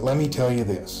 But let me tell you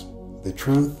this, the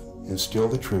truth is still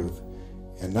the truth,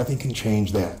 and nothing can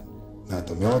change that. Not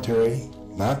the military,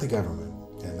 not the government,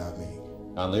 and not me.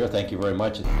 Don Lear, thank you very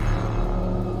much.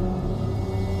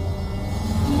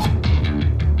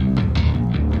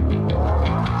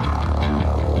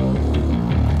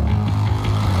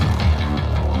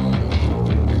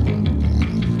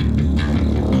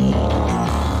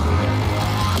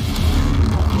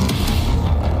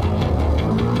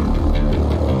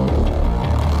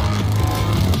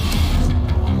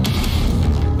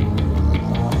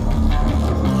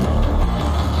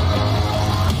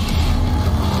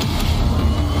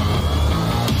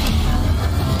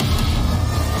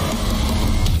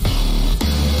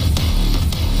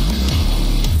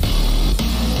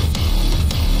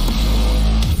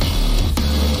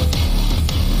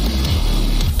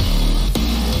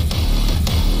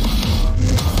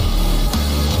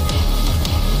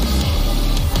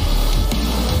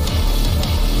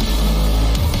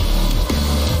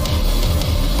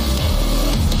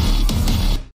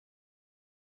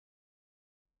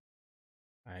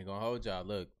 I ain't gonna hold y'all.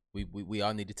 Look, we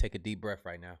all need to take a deep breath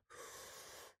right now.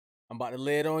 I'm about to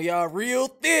lay it on y'all real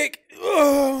thick.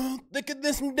 Ugh, thicker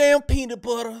than some damn peanut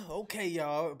butter. Okay,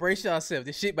 y'all, brace yourself.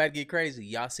 This shit about to get crazy.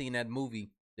 Y'all seen that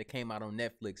movie that came out on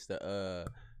Netflix,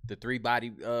 the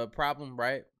three-body problem,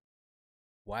 right?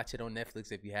 Watch it on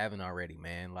Netflix if you haven't already,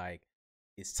 man. Like,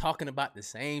 it's talking about the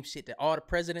same shit that all the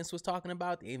presidents was talking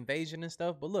about, the invasion and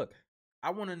stuff. But look,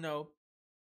 I want to know,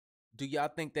 do y'all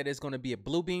think that it's going to be a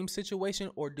blue beam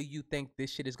situation, or do you think this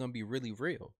shit is going to be really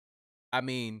real? I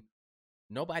mean,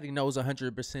 nobody knows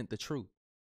 100% the truth.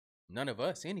 None of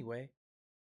us anyway.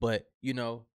 But, you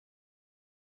know,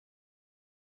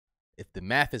 if the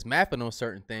math is mapping on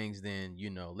certain things, then, you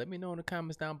know, let me know in the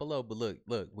comments down below. But look,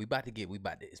 it's about to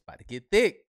get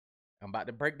thick. I'm about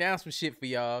to break down some shit for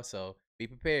y'all, so be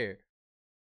prepared.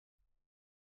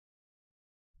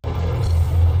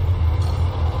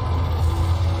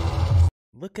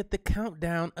 Look at the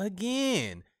countdown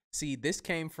again. See, this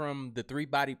came from the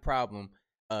three-body problem.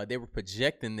 They were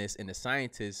projecting this in the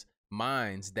scientists'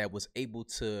 minds that was able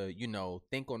to, you know,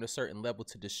 think on a certain level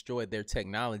to destroy their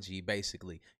technology,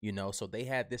 basically, you know. So they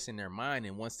had this in their mind,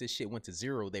 and once this shit went to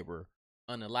zero, they were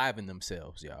unaliving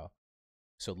themselves, y'all.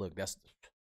 So look, that's...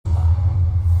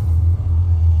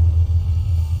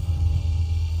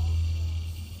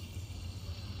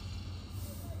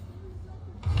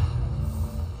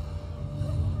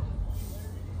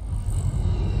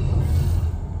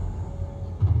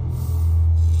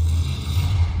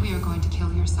 We are going to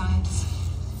kill your science.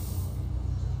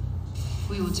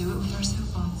 We will do it with our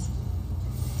soapbox.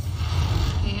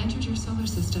 They entered your solar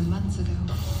system months ago.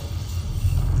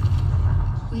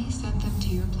 We sent them to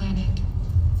your planet.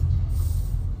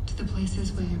 To the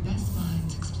places where your best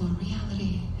minds explore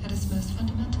reality at its most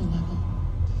fundamental level.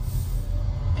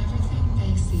 Everything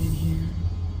they see and hear,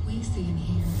 we see and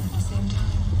hear at the same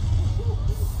time.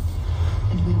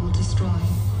 And we will destroy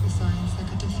the science that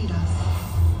could defeat us.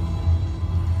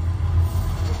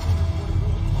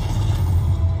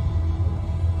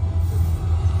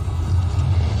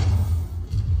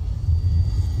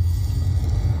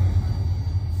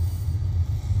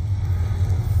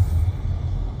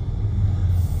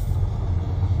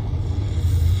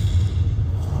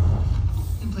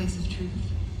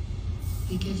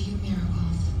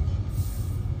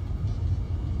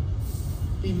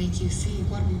 you see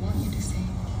what we want you to see.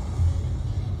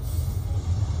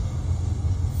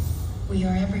 We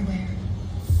are everywhere.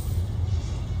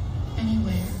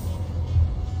 Anywhere.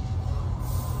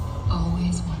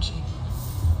 Always watching.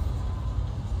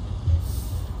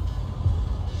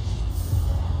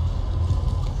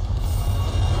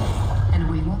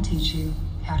 And we will teach you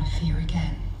how to fear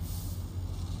again.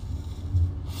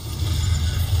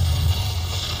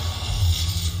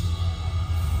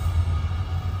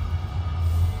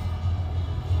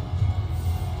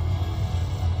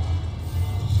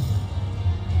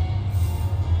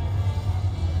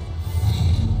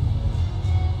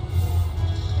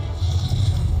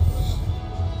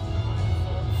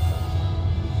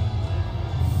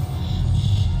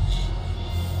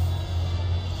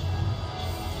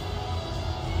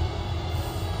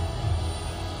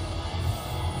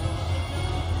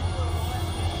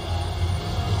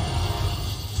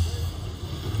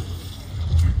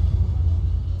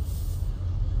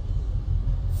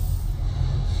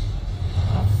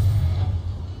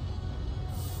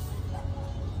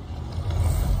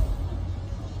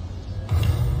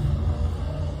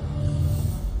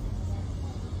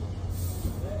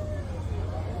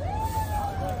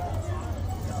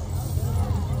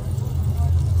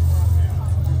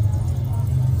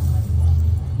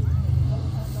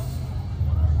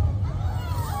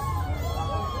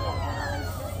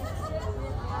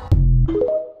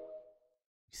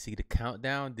 See the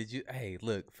countdown? Did you? Hey,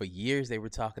 look, for years they were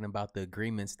talking about the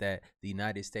agreements that the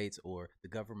United States or the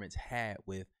governments had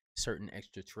with certain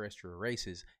extraterrestrial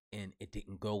races, and it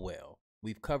didn't go well.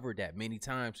 We've covered that many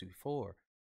times before,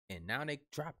 and now they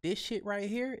drop this shit right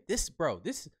here. This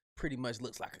pretty much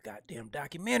looks like a goddamn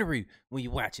documentary when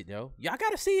you watch it, yo. Y'all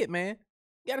gotta see it, man.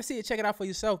 You gotta see it. Check it out for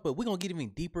yourself. But we're gonna get even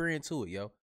deeper into it,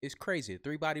 yo. It's crazy. The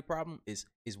 3-body problem is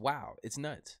wild. It's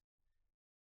nuts.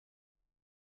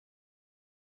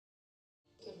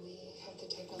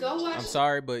 Go watch. I'm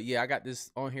sorry, but yeah, I got this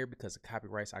on here because of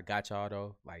copyrights. I got y'all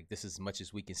though. Like, this is as much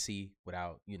as we can see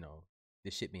without, you know,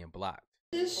 this shit being blocked.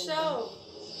 This show.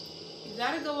 You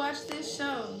gotta go watch this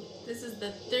show. This is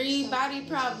the 3-body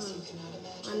problem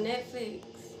on Netflix.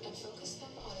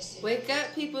 Wake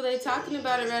up, people. They talking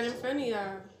about it right in front of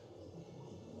y'all.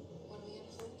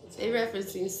 They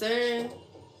referencing CERN.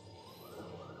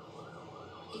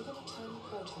 Even a tiny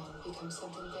proton becomes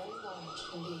something very large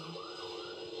indeed.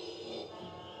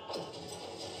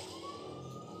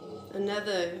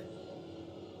 Another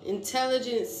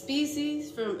intelligent species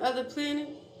from other planet.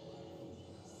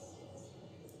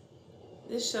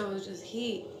 This show is just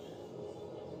heat.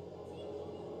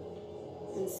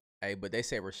 Hey, but they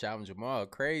said Rashad and Jamal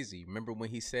crazy. Remember when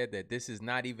he said that this is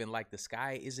not even like the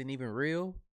sky isn't even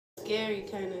real? Scary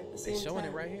kind of. They're showing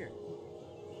it right here.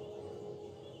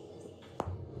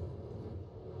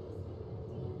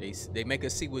 They make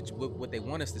us see what they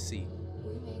want us to see.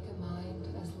 We make a mind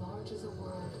as large as a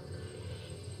world.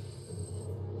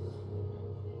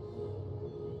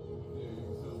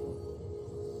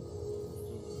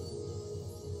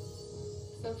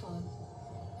 Sophon,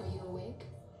 are you awake?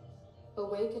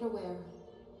 Awake and aware.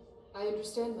 I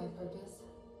understand my purpose.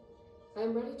 I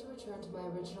am ready to return to my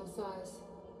original size.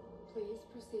 Please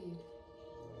proceed.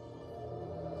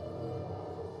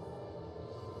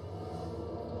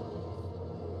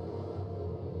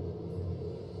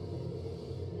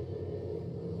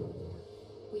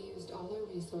 We used all our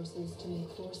resources to make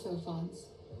 4 Sophons.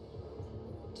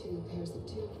 2 pairs of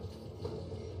 2.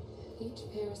 Each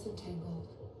pair is entangled.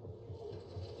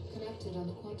 Connected on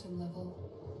the quantum level.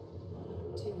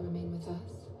 2 remain with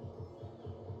us.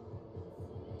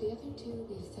 The other 2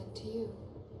 we've sent to you.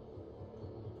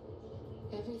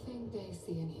 Everything they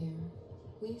see and hear,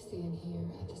 we see and hear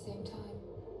at the same time,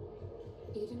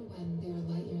 even when they are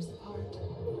light years apart.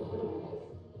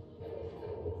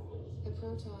 A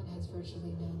proton has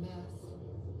virtually no mass.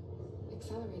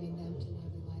 Accelerating them to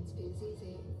nearly light speed is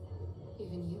easy.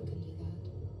 Even you can do that.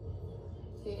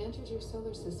 They entered your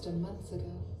solar system months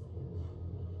ago.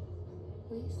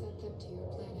 We sent them to your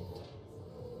planet.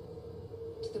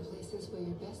 To the places where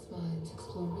your best minds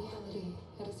explore reality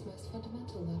at its most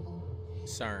fundamental level.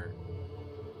 CERN.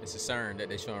 It's a CERN that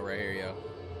they're showing right here, yo.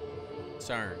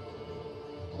 CERN.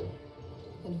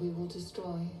 And we will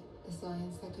destroy the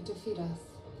science that could defeat us.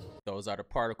 Those are the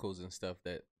particles and stuff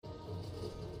that...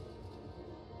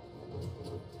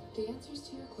 The answers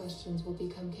to your questions will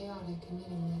become chaotic and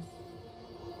meaningless.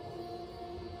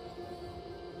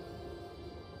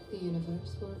 The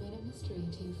universe will remain a mystery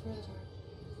to you forever.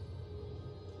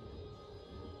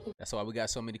 That's why we got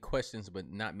so many questions, but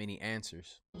not many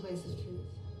answers. Place of truth.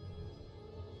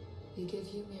 We give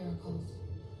you miracles.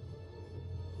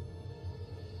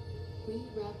 We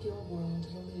wrap your world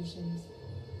in illusions.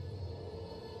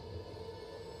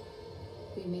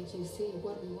 We make you see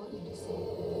what we want you to see.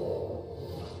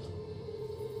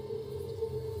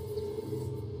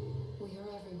 We are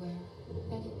everywhere,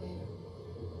 anywhere,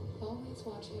 always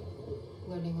watching,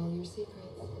 learning all your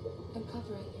secrets,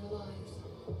 uncovering your lies.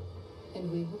 And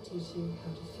we will teach you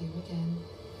how to fear again.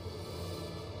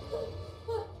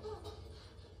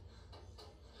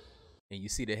 And you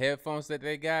see the headphones that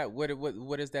they got?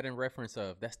 What is that in reference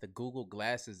of? That's the Google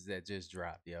glasses that just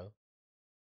dropped, yo.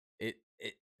 It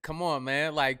come on,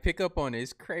 man. Like, pick up on it.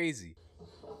 It's crazy.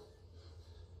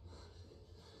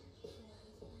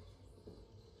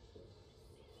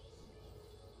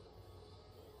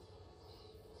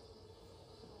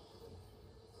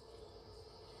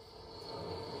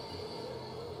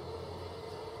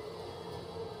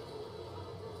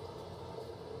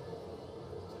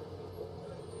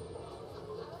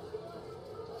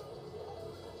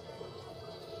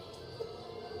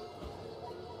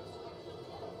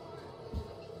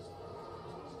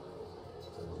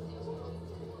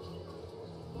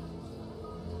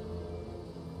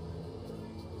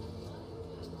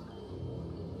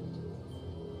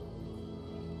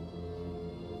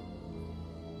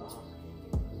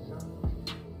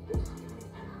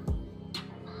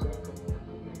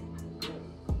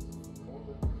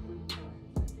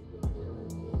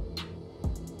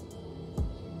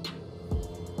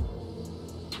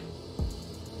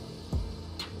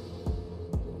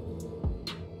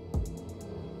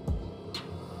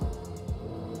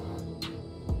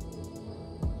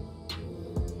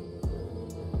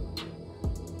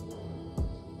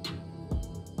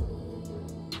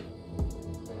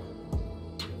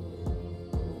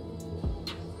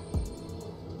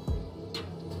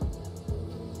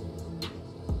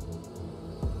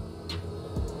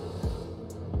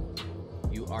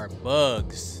 Are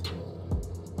bugs.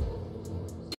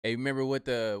 Hey, remember what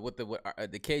the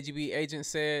KGB agent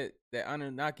said, that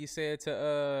Anunnaki said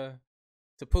to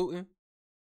Putin?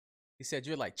 He said,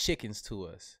 "You're like chickens to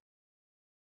us.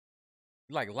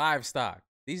 You're like livestock."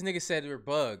 These niggas said we're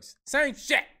bugs. Same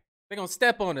shit. They gonna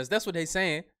step on us. That's what they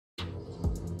saying.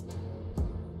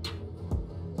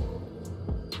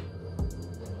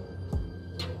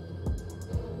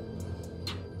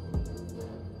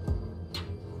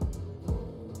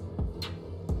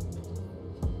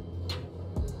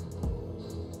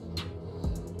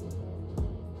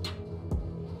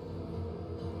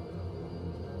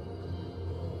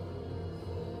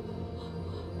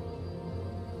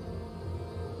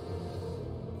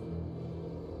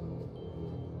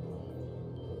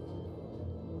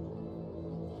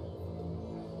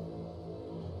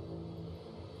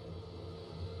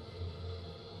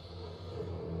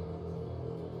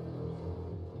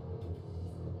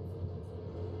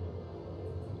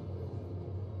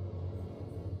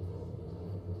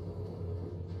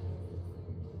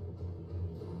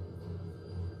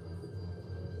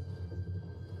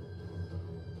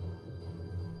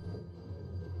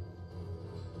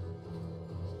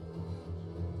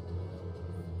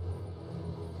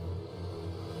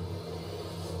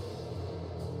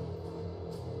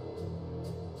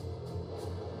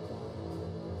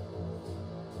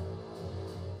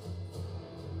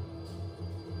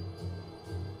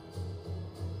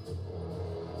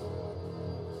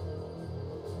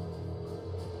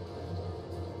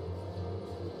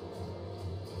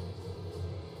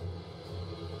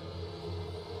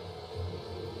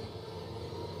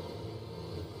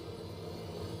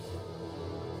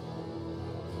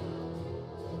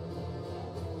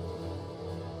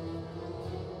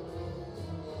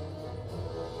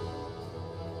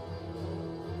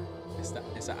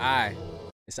 It's an eye.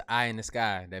 It's an eye in the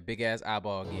sky. That big ass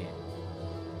eyeball again.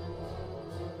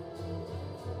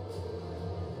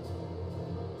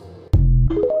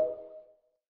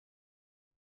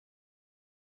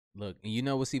 Look, and you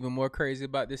know what's even more crazy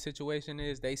about this situation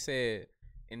is they said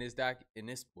in this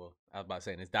well, I was about to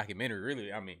say in this documentary,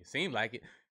 really, I mean, it seemed like it.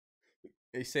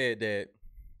 They said that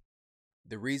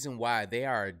the reason why they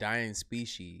are a dying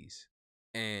species,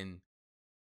 and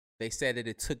they said that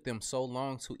it took them so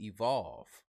long to evolve,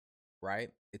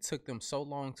 right? It took them so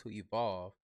long to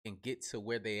evolve and get to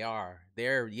where they are.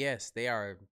 Yes, they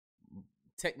are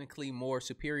technically more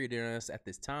superior than us at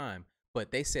this time,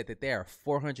 but they said that they are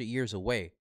 400 years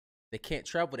away. They can't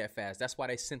travel that fast. That's why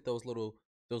they sent that little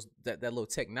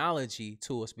technology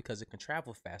to us, because it can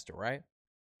travel faster, right?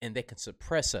 And they can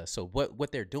suppress us. So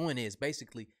what they're doing is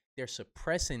basically they're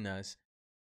suppressing us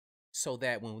so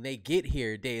that when they get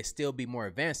here, they'll still be more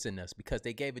advanced than us, because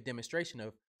they gave a demonstration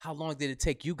of how long did it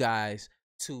take you guys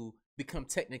to become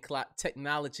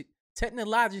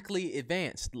technologically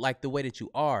advanced like the way that you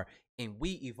are. and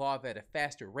we evolve at a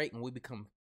faster rate, and we become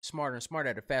smarter and smarter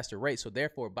at a faster rate. So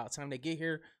therefore, about the time they get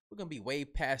here, we're gonna be way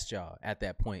past y'all at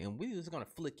that point, and we just gonna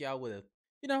flick y'all with a,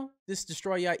 you know, just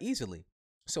destroy y'all easily.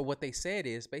 So what they said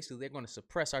is basically they're gonna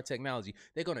suppress our technology.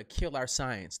 They're gonna kill our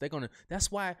science. They're gonna.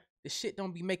 That's why the shit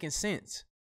don't be making sense.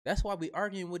 That's why we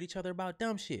arguing with each other about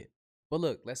dumb shit. But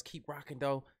look, let's keep rocking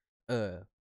though.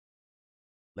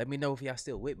 Let me know if y'all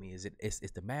still with me. It's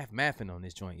the mathing on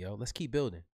this joint, yo. Let's keep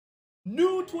building.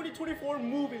 New 2024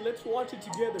 movie. Let's watch it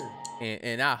together.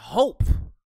 And I hope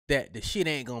that the shit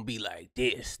ain't gonna be like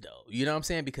this though. You know what I'm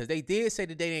saying? Because they did say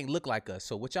that they ain't look like us.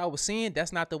 So what y'all was seeing,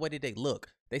 that's not the way that they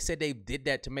look. They said they did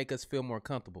that to make us feel more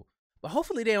comfortable. But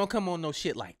hopefully they don't come on no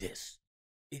shit like this.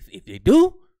 If they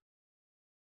do,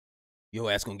 your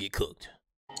ass gonna get cooked.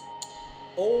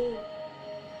 Oh,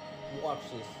 watch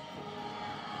this.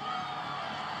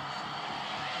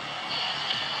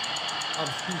 I'm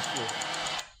speechless.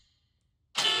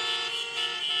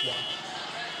 Wow.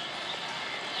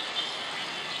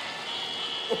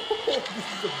 Oh, this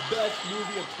is the best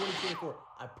movie of 2024.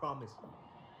 I promise.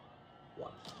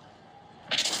 Watch.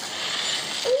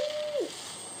 Oh!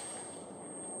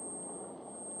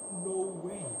 No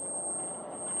way.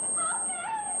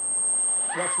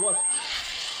 Watch.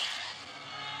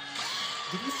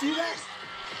 Did you see that?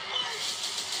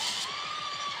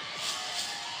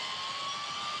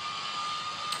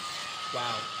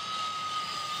 Wow.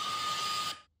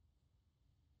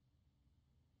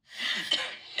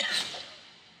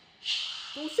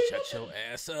 Shut your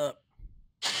ass up.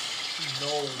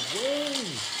 No way.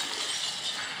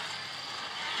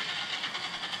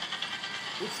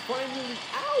 It's finally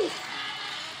out.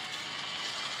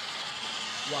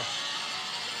 Wow.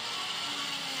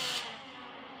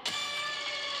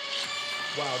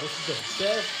 Wow, this is the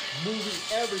best movie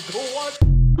ever. Go watch.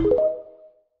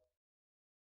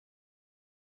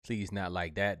 Please not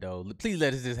like that though. Please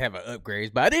let us just have an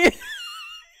upgrade by then. Cause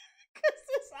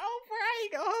it's over. I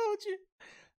ain't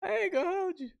gonna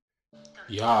hold you.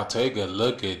 Y'all take a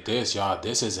look at this, y'all.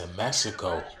 This is in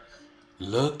Mexico.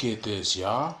 Look at this,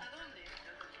 y'all.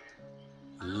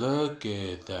 Look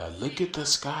at that. Look at the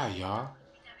sky, y'all.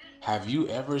 Have you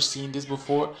ever seen this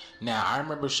before? Now, I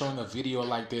remember showing a video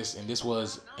like this, and this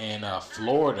was in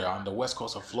Florida, on the west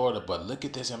coast of Florida. But look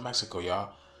at this in Mexico,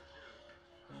 y'all.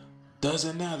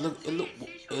 Doesn't that look?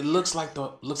 It looks like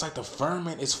the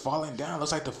firmament is falling down. It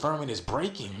looks like the firmament is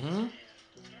breaking.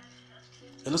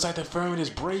 It looks like the firmament is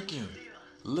breaking.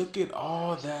 Look at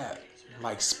all that,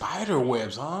 like spider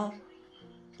webs, huh?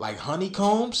 Like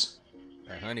honeycombs.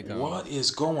 Honeycomb. What is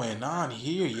going on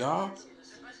here, y'all?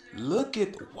 Look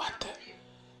at what the.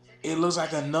 It looks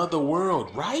like another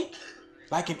world, right?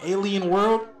 Like an alien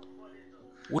world.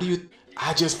 What do you?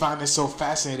 I just find it so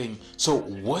fascinating. So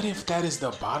what if that is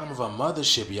the bottom of a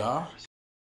mothership, y'all?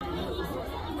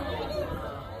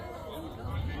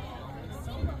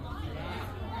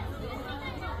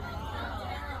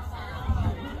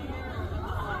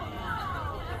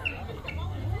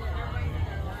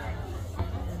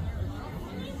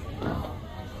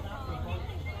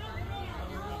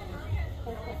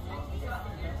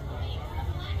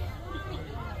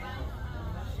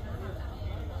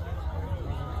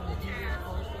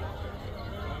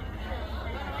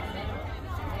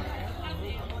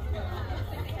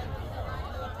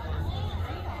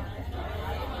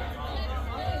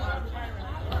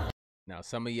 Now,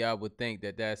 some of y'all would think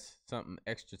that that's something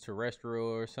extraterrestrial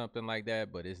or something like that,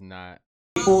 but it's not.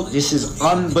 This is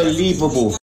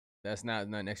unbelievable. That's not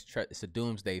nothing extra. It's a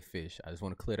doomsday fish. I just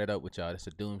want to clear that up with y'all. It's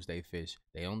a doomsday fish.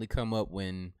 They only come up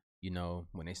when, you know,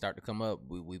 when they start to come up.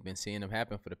 We've been seeing them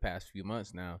happen for the past few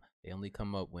months now. They only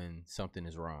come up when something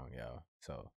is wrong, y'all.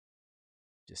 So,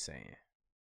 just saying.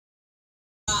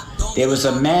 There was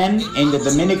a man in the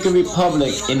Dominican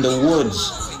Republic in the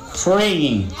woods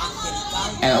praying,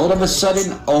 and all of a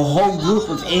sudden a whole group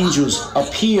of angels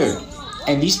appeared,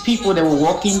 and these people that were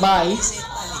walking by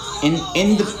in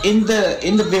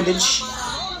the village,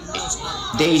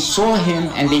 they saw him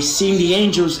and they seen the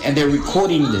angels and they're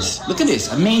recording this. Look at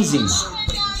this, amazing.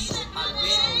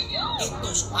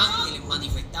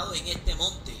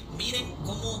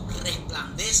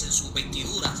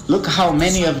 Look how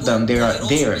many of them there are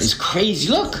there. It's crazy.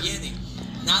 Look.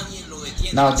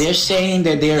 Now they're saying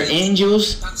that they're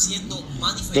angels.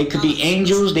 They could be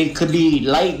angels, they could be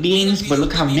light beings, but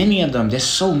look how many of them. There's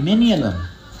so many of them.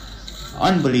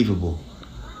 Unbelievable.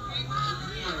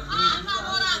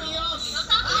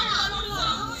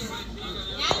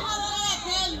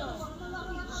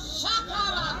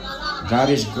 God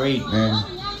is great, man.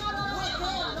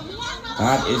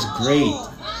 God is great.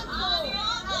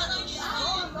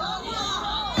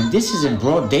 And this is in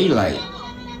broad daylight.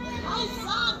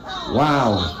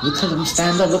 Wow, look at them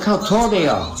stand up, look how tall they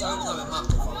are.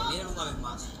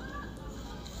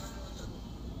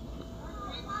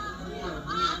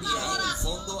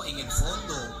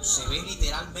 Se ve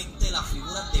literalmente las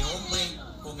figuras de hombre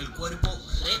con el cuerpo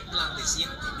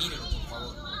resplandeciente. Mírenlo, por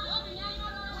favor.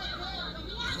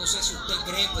 Yo no sé si usted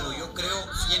cree, pero yo creo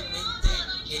fielmente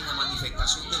en la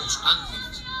manifestación de los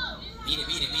ángeles. Mire,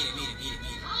 mire, mire, mire, mire,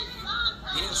 mire.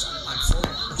 Mírenlos al fondo.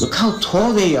 Look how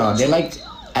tall they are. They're like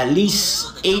at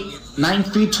least 8, 9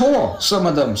 feet tall. Some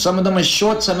of them are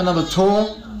short, some of them are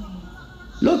tall.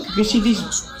 Look, you can see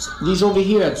these over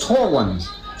here are tall ones.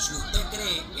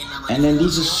 And then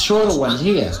these are shorter ones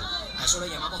here. A eso le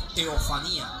llamamos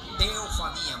teofanía.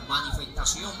 Teofanía,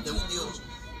 manifestación de un Dios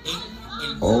en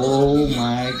el mundo. Oh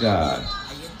my God.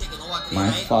 Hay gente que no va a creer My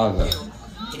a él, Father. pero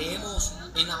creemos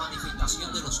en la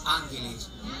manifestación de los ángeles,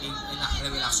 en la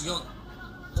revelación.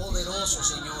 Poderoso,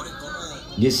 señores, como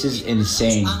This is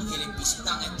insane. los ángeles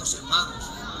visitan a estos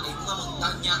hermanos en una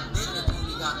montaña de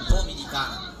República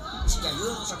Dominicana. Así que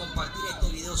ayúdenos a compartir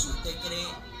este video si usted cree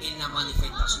en la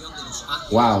manifestación de los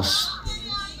ángeles. Wow.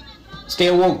 Stay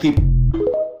awoke, people.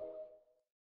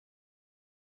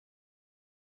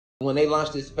 When they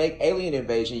launch this fake alien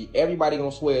invasion, everybody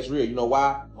gonna swear it's real. You know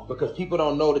why? Because people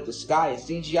don't know that the sky is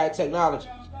CGI technology.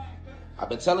 I've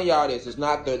been telling y'all this. It's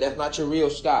not that's not your real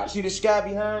sky. See the sky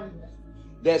behind me?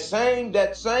 That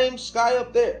same sky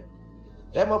up there.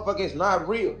 That motherfucker is not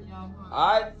real.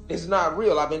 Alright? It's not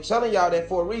real. I've been telling y'all that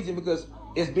for a reason, because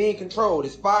it's being controlled.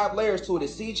 It's 5 layers to it.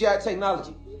 It's CGI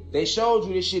technology. They showed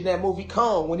you this shit in that movie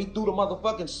Kong when he threw the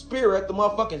motherfucking spear at the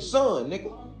motherfucking sun,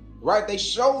 nigga. Right? They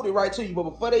showed it right to you. But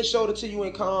before they showed it to you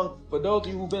in Kong, for those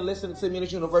of you who've been listening to me in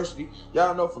this university,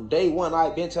 y'all know from day one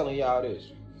I've been telling y'all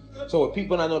this. So if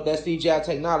people don't know if that's CGI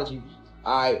technology,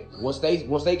 once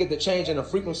they get the change in the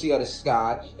frequency of the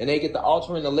sky and they get the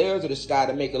altering the layers of the sky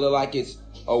to make it look like it's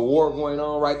a war going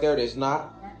on right there, that's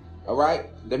not. All right,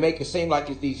 they make it seem like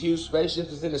it's these huge spaceships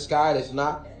that's in the sky, that's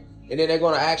not. And then they're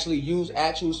going to actually use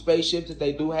actual spaceships that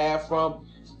they do have from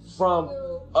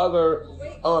other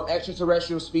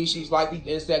extraterrestrial species, like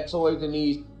these insectoids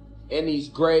and these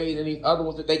grays and these other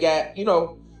ones that they got,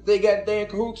 they in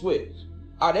cahoots with.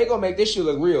 They gonna make this shit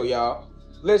look real, y'all.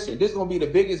 Listen, this is gonna be the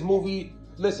biggest movie.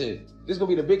 Listen, this is gonna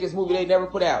be the biggest movie they never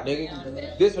put out,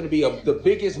 nigga. This is gonna be the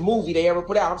biggest movie they ever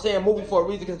put out. I'm saying movie for a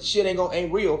reason, because the shit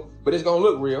ain't real, but it's gonna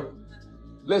look real.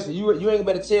 Listen, you ain't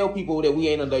better tell people that we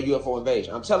ain't under a UFO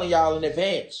invasion. I'm telling y'all in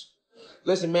advance.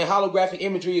 Listen, man, holographic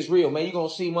imagery is real, man. You gonna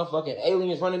see motherfucking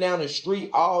aliens running down the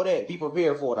street, all that. Be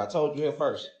prepared for it. I told you here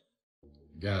first.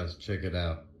 Guys, check it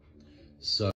out.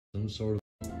 So, some sort of...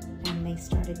 And they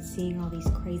started seeing all these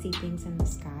crazy things in the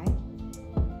sky.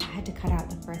 I had to cut out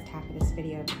the first half of this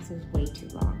video because it was way too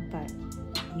long, but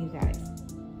you guys,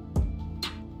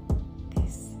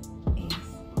 this is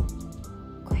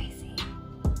crazy.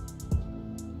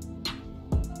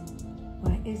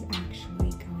 What is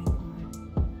actually going on?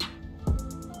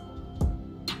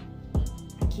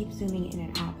 I keep zooming in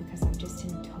and out because I'm just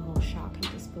in total shock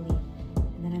and disbelief.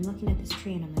 And then I'm looking at this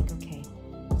tree and I'm like, okay,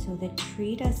 so the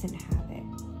tree doesn't have it.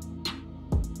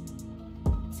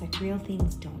 It's like real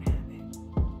things don't have it.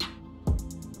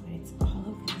 But it's all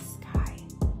over the sky.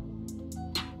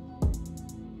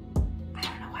 I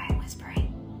don't know why I'm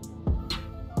whispering.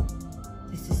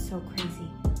 This is so crazy.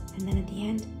 And then at the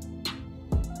end,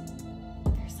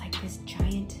 there's like this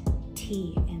giant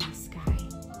T in the sky.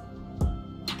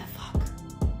 What the fuck?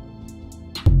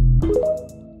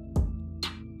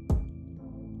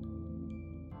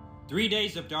 3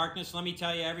 days of darkness, let me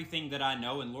tell you everything that I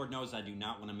know, and Lord knows I do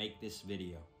not want to make this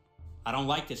video. I don't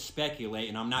like to speculate,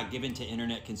 and I'm not given to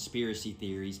internet conspiracy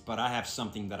theories, but I have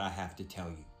something that I have to tell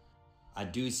you. I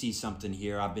do see something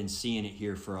here. I've been seeing it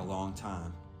here for a long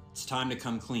time. It's time to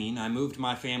come clean. I moved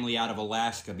my family out of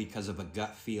Alaska because of a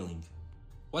gut feeling.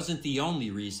 Wasn't the only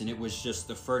reason, it was just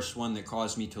the first one that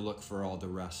caused me to look for all the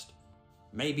rest.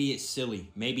 Maybe it's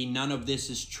silly, maybe none of this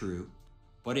is true,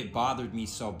 but it bothered me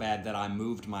so bad that I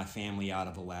moved my family out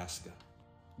of Alaska.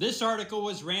 This article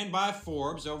was ran by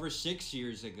Forbes over 6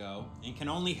 years ago and can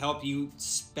only help you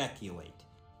speculate.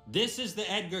 This is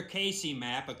the Edgar Cayce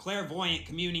map, a clairvoyant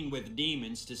communing with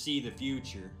demons to see the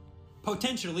future.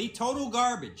 Potentially total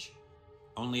garbage.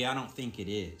 Only I don't think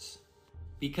it is.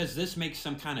 Because this makes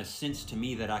some kind of sense to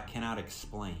me that I cannot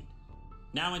explain.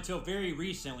 Now, until very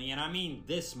recently, and I mean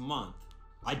this month,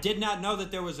 I did not know that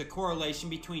there was a correlation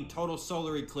between total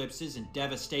solar eclipses and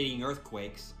devastating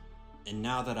earthquakes. And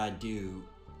now that I do,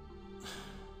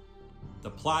 the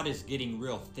plot is getting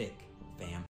real thick,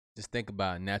 fam. Just think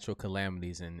about natural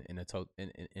calamities in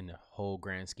the whole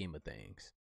grand scheme of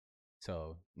things.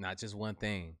 So not just one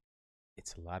thing.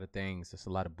 It's a lot of things. It's a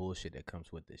lot of bullshit that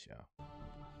comes with this,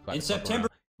 y'all. In September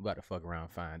about to fuck around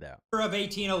and find out. of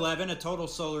 1811, a total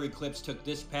solar eclipse took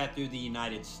this path through the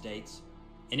United States.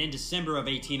 And in December of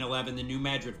 1811, the New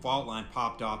Madrid fault line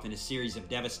popped off in a series of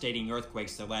devastating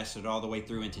earthquakes that lasted all the way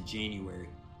through into January.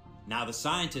 Now, the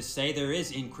scientists say there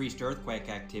is increased earthquake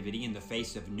activity in the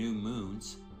face of new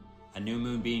moons, a new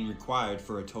moon being required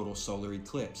for a total solar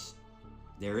eclipse.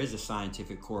 There is a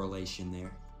scientific correlation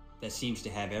there that seems to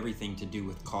have everything to do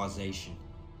with causation.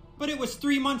 But it was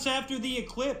 3 months after the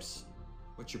eclipse.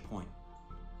 What's your point?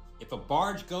 If a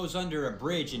barge goes under a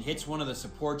bridge and hits one of the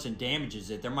supports and damages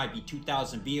it, there might be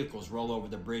 2,000 vehicles roll over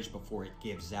the bridge before it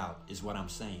gives out, is what I'm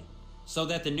saying. So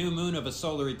that the new moon of a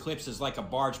solar eclipse is like a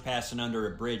barge passing under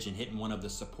a bridge and hitting one of the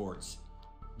supports.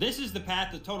 This is the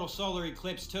path the total solar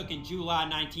eclipse took in July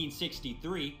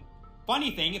 1963.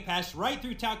 Funny thing, it passed right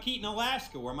through Talkeetna,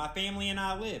 Alaska, where my family and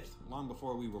I lived, long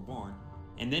before we were born.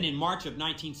 And then in March of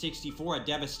 1964, a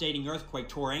devastating earthquake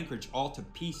tore Anchorage all to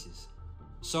pieces.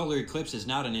 Solar eclipse is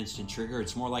not an instant trigger,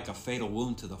 it's more like a fatal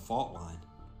wound to the fault line.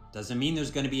 Doesn't mean there's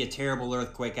going to be a terrible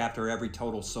earthquake after every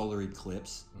total solar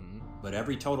eclipse, but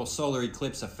every total solar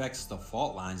eclipse affects the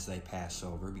fault lines they pass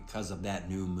over because of that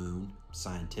new moon,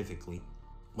 scientifically.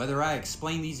 Whether I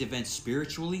explain these events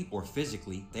spiritually or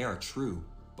physically, they are true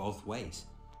both ways.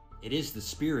 It is the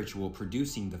spiritual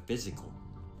producing the physical.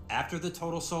 After the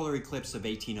total solar eclipse of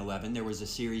 1811, there was a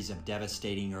series of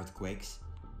devastating earthquakes,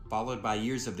 followed by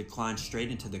years of decline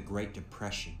straight into the Great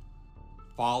Depression.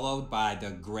 Followed by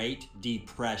the Great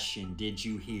Depression, did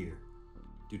you hear?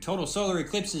 Do total solar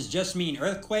eclipses just mean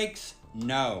earthquakes?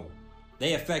 No.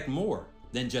 They affect more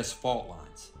than just fault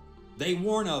lines. They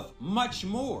warn of much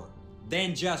more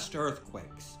than just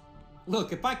earthquakes.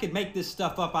 Look, if I could make this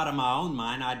stuff up out of my own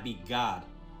mind, I'd be God.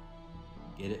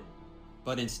 Get it?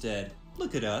 But instead,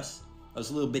 look at us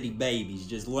little bitty babies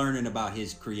just learning about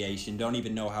his creation, don't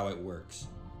even know how it works.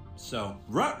 So,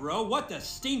 Rutro, what the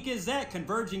stink is that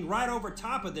converging right over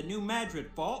top of the New Madrid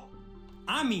fault?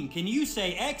 I mean, can you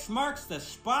say X marks the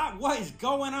spot? What is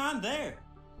going on there?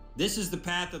 This is the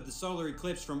path of the solar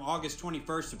eclipse from August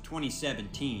 21st of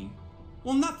 2017.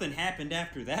 Well, nothing happened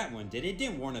after that one, did it? It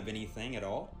didn't warn of anything at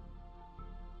all.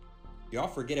 Y'all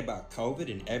forget about COVID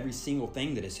and every single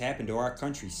thing that has happened to our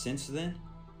country since then?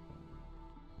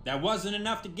 That wasn't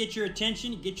enough to get your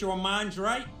attention, get your minds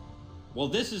right? Well,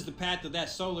 this is the path of that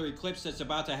solar eclipse that's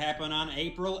about to happen on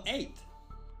April 8th.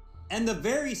 And the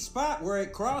very spot where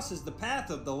it crosses the path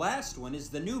of the last one is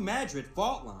the New Madrid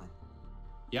fault line.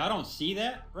 Y'all don't see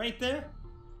that right there?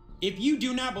 If you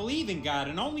do not believe in God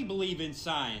and only believe in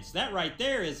science, that right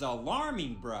there is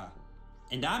alarming, bruh.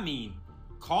 And I mean,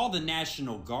 call the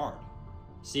National Guard.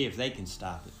 See if they can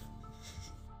stop it.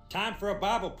 Time for a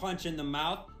Bible punch in the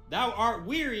mouth. Thou art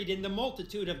wearied in the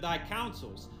multitude of thy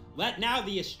counsels. Let now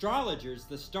the astrologers,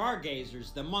 the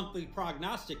stargazers, the monthly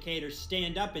prognosticators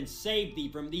stand up and save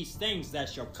thee from these things that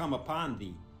shall come upon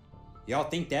thee. Y'all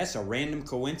think that's a random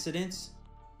coincidence?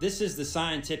 This is the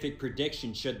scientific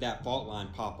prediction should that fault line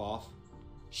pop off.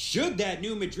 Should that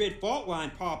New Madrid fault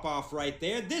line pop off right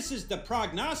there, this is the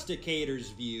prognosticator's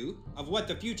view of what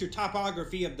the future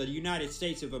topography of the United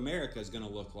States of America is going to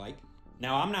look like.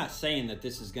 Now, I'm not saying that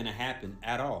this is going to happen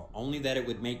at all, only that it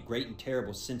would make great and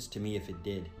terrible sense to me if it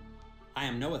did. I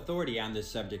am no authority on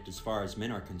this subject as far as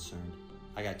men are concerned.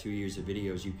 I got 2 years of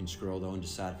videos you can scroll though and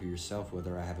decide for yourself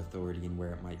whether I have authority and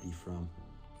where it might be from.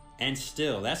 And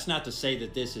still, that's not to say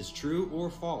that this is true or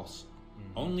false.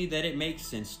 Only that it makes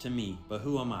sense to me, but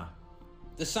who am I?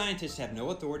 The scientists have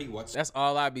no authority whatsoever. That's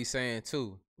all I be saying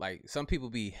too. Like, some people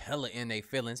be hella in their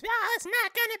feelings. It's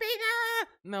not gonna be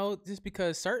no, just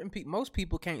because certain people, most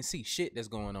people can't see shit that's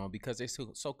going on because they're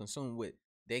so consumed with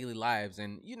daily lives,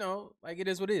 and you know, like, it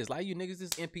is what it is. Like, you niggas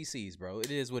is NPCs, bro.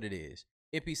 It is what it is.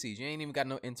 NPCs. You ain't even got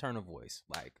no internal voice.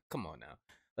 Like, come on now.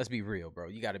 Let's be real, bro.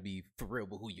 You got to be for real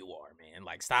with who you are, man.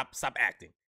 Like, stop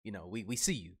acting. You know, we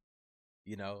see you.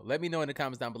 You know, let me know in the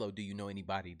comments down below. Do you know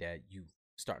anybody that you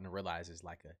starting to realize is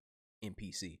like a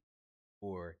NPC,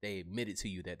 or they admitted to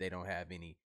you that they don't have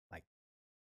any like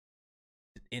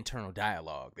internal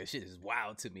dialogue? That shit is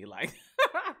wild to me. Like,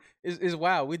 it's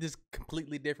wild. We're just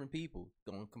completely different people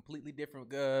going completely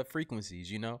different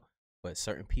frequencies, you know. But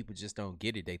certain people just don't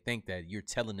get it. They think that you're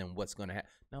telling them what's gonna happen.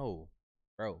 No,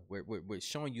 bro. We're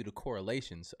showing you the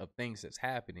correlations of things that's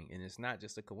happening, and it's not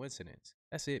just a coincidence.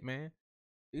 That's it, man.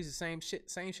 These are same shit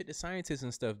that scientists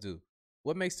and stuff do.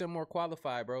 What makes them more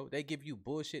qualified, bro? They give you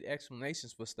bullshit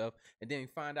explanations for stuff, and then you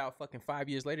find out fucking 5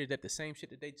 years later that the same shit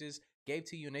that they just gave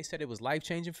to you and they said it was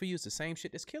life-changing for you is the same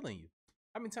shit that's killing you.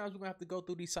 How many times we gonna have to go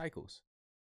through these cycles?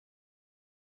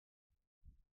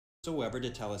 whatsoever to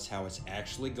tell us how it's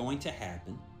actually going to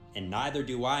happen, and neither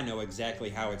do I know exactly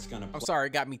how it's gonna play. I'm sorry,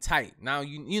 it got me tight. Now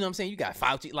you know what I'm saying? You got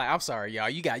Fauci. Like, I'm sorry, y'all.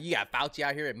 You got Fauci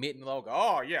out here admitting, like,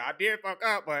 oh yeah, I did fuck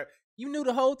up, but you knew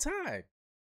the whole time.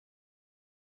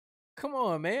 Come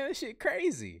on, man. This shit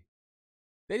crazy.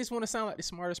 They just want to sound like the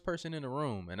smartest person in the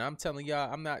room. And I'm telling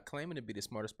y'all, I'm not claiming to be the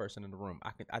smartest person in the room.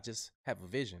 I just have a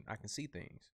vision. I can see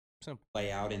things. Simple.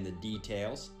 Play out in the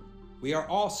details. We are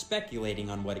all speculating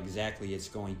on what exactly it's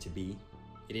going to be.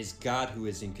 It is God who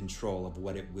is in control of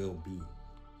what it will be.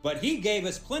 But he gave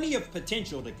us plenty of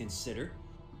potential to consider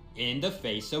in the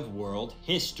face of world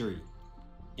history.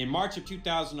 In March of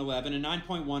 2011, a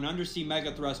 9.1 undersea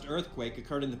megathrust earthquake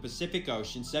occurred in the Pacific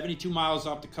Ocean, 72 miles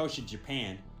off the coast of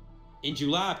Japan. In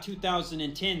July of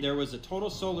 2010, there was a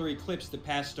total solar eclipse that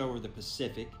passed over the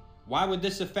Pacific. Why would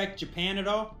this affect Japan at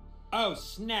all? Oh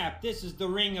snap, this is the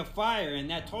Ring of Fire, and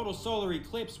that total solar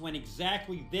eclipse went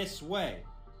exactly this way.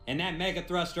 And that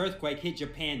megathrust earthquake hit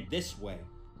Japan this way.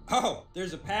 Oh,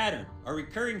 there's a pattern, a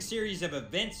recurring series of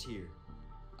events here.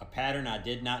 A pattern I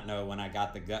did not know when I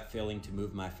got the gut feeling to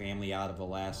move my family out of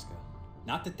Alaska.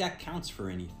 Not that that counts for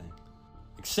anything.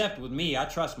 Except with me, I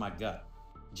trust my gut.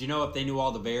 Did you know if they knew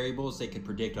all the variables, they could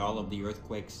predict all of the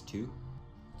earthquakes too?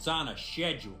 It's on a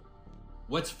schedule.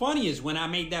 What's funny is when I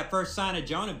made that first Sign of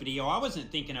Jonah video, I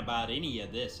wasn't thinking about any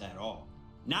of this at all.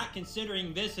 Not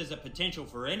considering this as a potential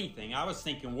for anything. I was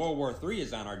thinking World War III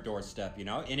is on our doorstep, you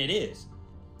know, and it is.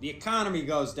 The economy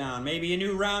goes down, maybe a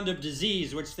new round of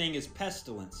disease, which thing is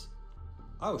pestilence.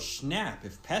 Oh snap,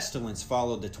 if pestilence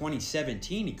followed the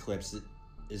 2017 eclipse,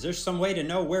 is there some way to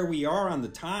know where we are on the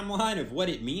timeline of what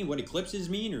it means, what eclipses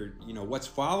mean, or, you know, what's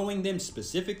following them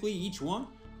specifically, each one?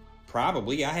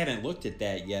 Probably, I haven't looked at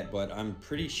that yet, but I'm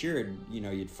pretty sure, you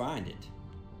know, you'd find it.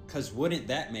 'Cause wouldn't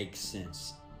that make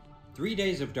sense? 3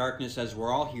 Days of Darkness, as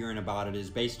we're all hearing about it, is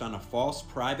based on a false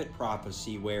private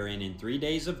prophecy wherein in 3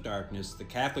 days of darkness, the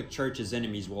Catholic Church's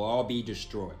enemies will all be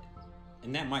destroyed.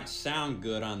 And that might sound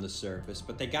good on the surface,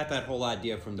 but they got that whole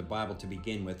idea from the Bible to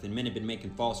begin with, and men have been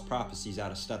making false prophecies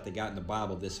out of stuff they got in the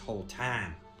Bible this whole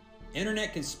time.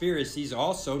 Internet conspiracies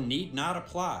also need not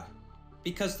apply,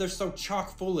 because they're so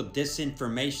chock full of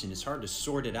disinformation, it's hard to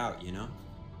sort it out, you know?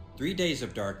 3 Days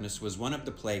of Darkness was one of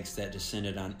the plagues that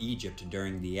descended on Egypt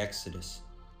during the Exodus.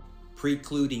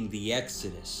 Precluding the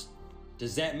Exodus.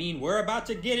 Does that mean we're about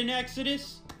to get an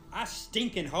Exodus? I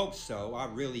stinking hope so, I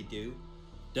really do.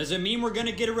 Does it mean we're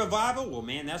gonna get a revival? Well,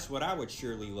 man, that's what I would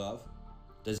surely love.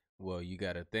 Well, you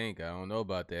gotta think, I don't know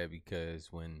about that,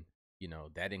 because when, you know,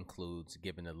 that includes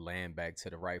giving the land back to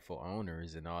the rightful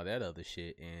owners and all that other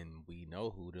shit, and we know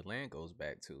who the land goes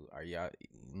back to. Are y'all,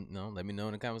 no, let me know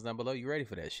in the comments down below, you ready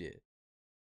for that shit?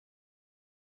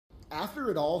 After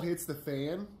it all hits the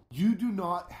fan, you do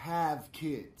not have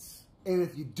kids. And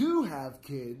if you do have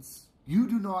kids, you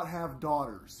do not have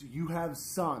daughters, you have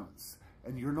sons.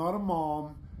 And you're not a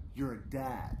mom, you're a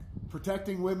dad.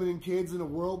 Protecting women and kids in a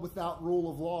world without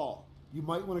rule of law. You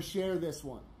might want to share this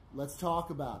one. Let's talk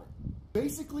about it.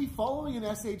 Basically, following an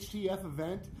SHTF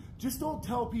event, just don't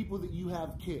tell people that you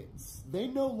have kids. They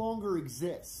no longer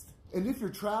exist. And if you're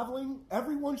traveling,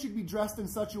 everyone should be dressed in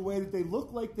such a way that they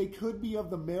look like they could be of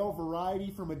the male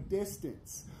variety from a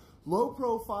distance. Low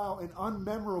profile and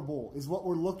unmemorable is what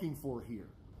we're looking for here.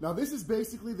 Now, this is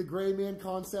basically the gray man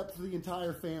concept for the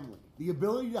entire family. The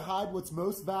ability to hide what's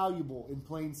most valuable in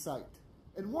plain sight.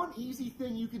 And one easy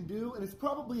thing you can do, and it's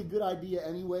probably a good idea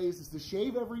anyways, is to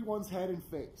shave everyone's head and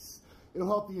face. It'll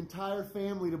help the entire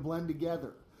family to blend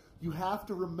together. You have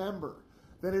to remember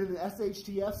that in an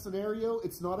SHTF scenario,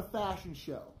 it's not a fashion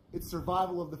show. It's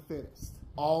survival of the fittest.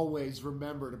 Always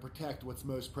remember to protect what's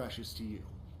most precious to you.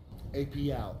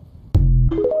 AP out.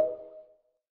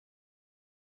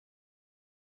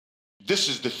 This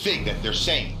is the thing that they're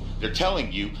saying. They're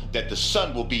telling you that the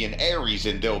sun will be in Aries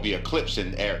and there will be eclipse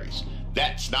in Aries.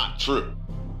 That's not true.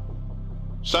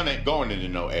 Sun ain't going into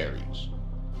no Aries.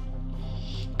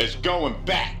 It's going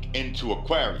back into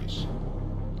Aquarius.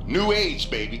 New age,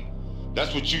 baby.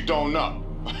 That's what you don't know.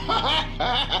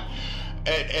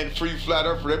 and free flat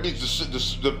earth, that means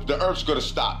the earth's gonna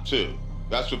stop too.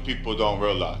 That's what people don't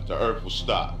realize. The earth will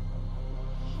stop.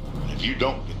 If you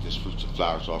don't get this fruits and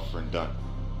flowers offering done,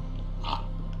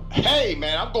 hey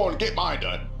man, I'm going to get mine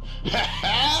done.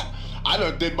 I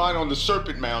done did mine on the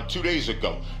Serpent Mound 2 days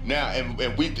ago. Now,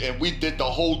 and we did the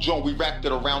whole joint. We wrapped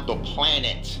it around the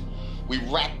planet. We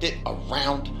wrapped it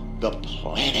around the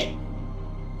planet.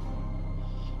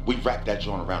 We wrapped that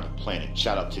joint around the planet.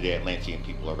 Shout out to the Atlantean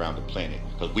people around the planet,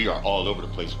 because we are all over the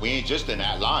place. We ain't just in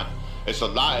that line. It's a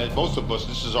lot. Most of us,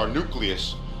 this is our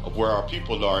nucleus of where our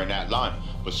people are in that line.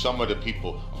 But some of the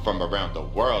people from around the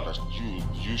world are,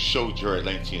 you showed your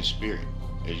Atlantean spirit,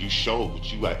 and you showed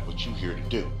what you here to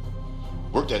do.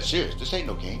 We're dead serious. This ain't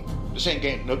no game. This ain't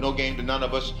game. No game to none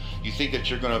of us. You think that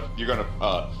you're gonna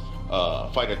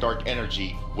fight a dark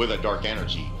energy with a dark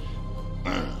energy?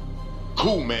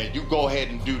 Cool, man. You go ahead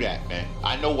and do that, man.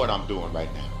 I know what I'm doing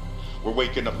right now. We're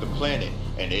waking up the planet,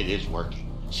 and it is working.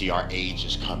 See, our age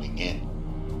is coming in.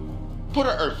 Put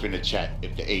an Earth in the chat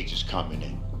if the age is coming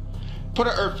in. Put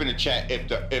an Earth in the chat if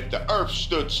the Earth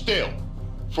stood still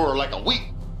for like a week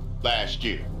last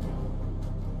year.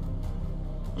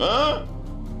 Huh?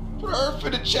 Put an Earth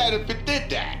in the chat if it did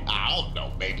that. I don't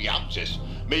know.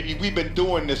 Maybe we've been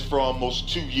doing this for almost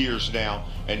 2 years now,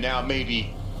 and now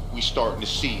maybe we starting to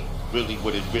see really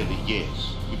what it really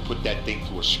is. We put that thing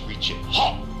to a screeching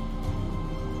halt.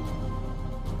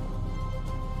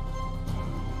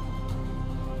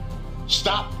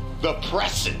 Stop the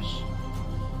presses.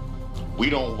 We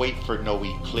don't wait for no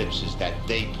eclipses that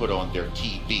they put on their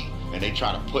TV and they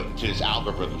try to put into this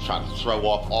algorithm, try to throw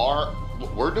off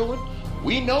what we're doing.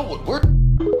 We know what we're.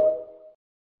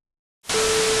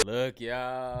 Look,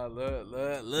 y'all.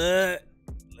 Look.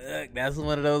 That's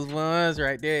one of those ones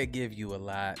right there. It gives you a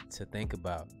lot to think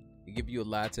about. It gives you a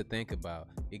lot to think about.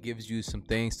 It gives you some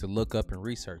things to look up and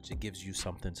research. It gives you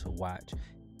something to watch.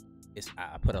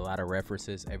 I put a lot of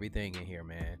references, everything in here,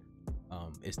 man.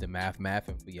 It's the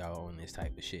mathing for y'all on this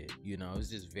type of shit. You know, it's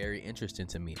just very interesting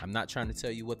to me. I'm not trying to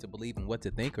tell you what to believe and what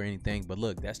to think or anything, but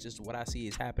look, that's just what I see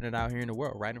is happening out here in the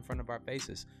world, right in front of our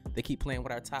faces. They keep playing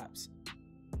with our tops.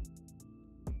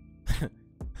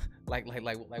 like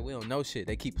we don't know shit.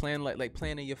 They keep playing like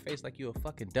playing in your face like you're a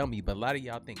fucking dummy. But a lot of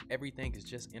y'all think everything is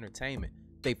just entertainment.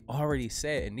 They've already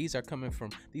said, and these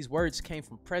words came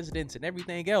from presidents and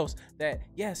everything else, that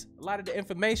yes, a lot of the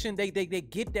information they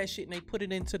get that shit and they put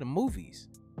it into the movies.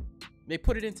 They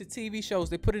put it into TV shows.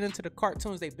 They put it into the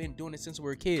cartoons. They've been doing it since we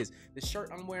were kids. The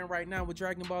shirt I'm wearing right now with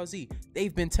Dragon Ball Z,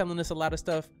 they've been telling us a lot of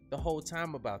stuff the whole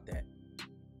time about that.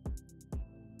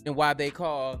 And why they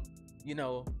call, you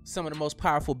know, some of the most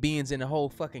powerful beings in the whole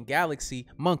fucking galaxy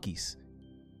monkeys.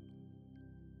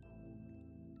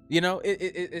 You know,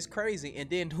 it's crazy. And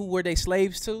then who were they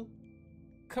slaves to?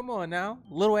 Come on now,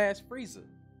 little ass Frieza.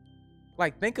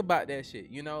 Like, think about that shit.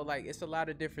 You know, like, it's a lot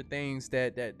of different things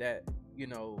that you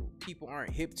know, people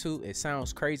aren't hip to. It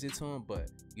sounds crazy to them,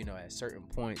 but you know, at certain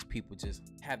points, people just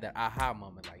have that aha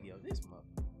moment, like, yo, this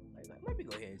motherfucker. Like, let me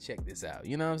go ahead and check this out.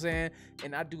 You know what I'm saying?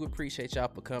 And I do appreciate y'all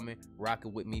for coming,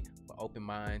 rocking with me, for open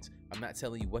minds. I'm not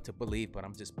telling you what to believe, but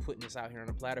I'm just putting this out here on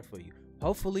the platter for you.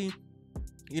 Hopefully,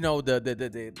 you know,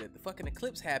 the fucking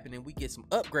eclipse happen and we get some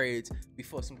upgrades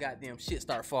before some goddamn shit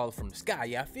start falling from the sky.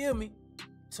 Y'all feel me?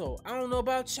 So I don't know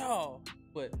about y'all,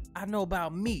 but I know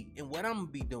about me and what I'm gonna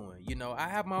be doing. You know, I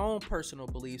have my own personal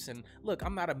beliefs, and look,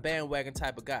 I'm not a bandwagon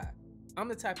type of guy. I'm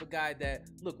the type of guy that,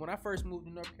 look, when I first moved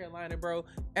to North Carolina, bro,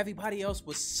 everybody else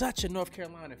was such a North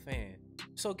Carolina fan.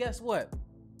 So guess what?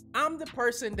 I'm the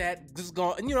person that just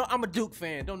going, you know, I'm a Duke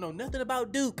fan. Don't know nothing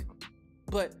about Duke.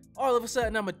 But all of a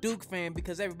sudden, I'm a Duke fan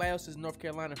because everybody else is a North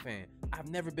Carolina fan. I've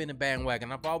never been a bandwagon.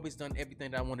 I've always done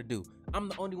everything that I want to do. I'm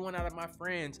the only one out of my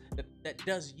friends that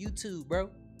does YouTube, bro.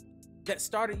 That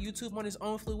started YouTube on his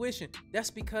own fruition. That's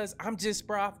because I'm just,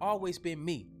 bro, I've always been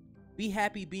me. Be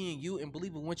happy being you and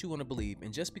believe in what you want to believe.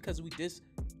 And just because we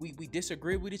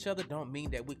disagree with each other don't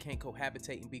mean that we can't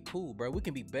cohabitate and be cool, bro. We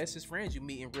can be bestest friends you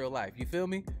meet in real life. You feel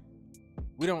me?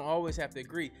 We don't always have to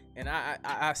agree. And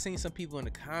I've seen some people in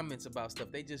the comments about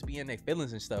stuff. They just be in their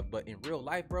feelings and stuff. But in real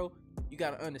life, bro, you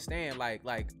got to understand,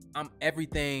 like I'm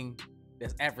everything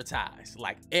that's advertised,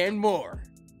 like, and more.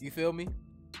 You feel me?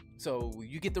 So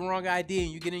you get the wrong idea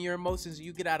and you get in your emotions and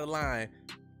you get out of line,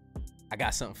 I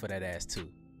got something for that ass too.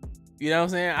 You know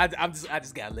what I'm saying? I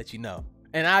just gotta let you know.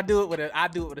 And I do it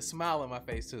with a smile on my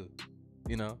face too.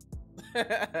 You know?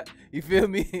 You feel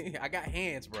me? I got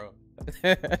hands, bro.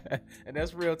 And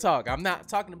that's real talk. I'm not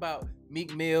talking about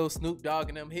Meek Mill, Snoop Dogg,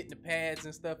 and them hitting the pads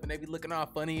and stuff, and they be looking all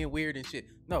funny and weird and shit.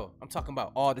 No, I'm talking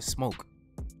about all the smoke.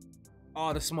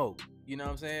 All the smoke. You know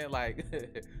what I'm saying? Like,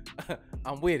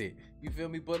 I'm with it. You feel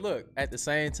me? But look, at the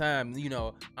same time, you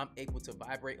know, I'm able to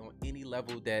vibrate on any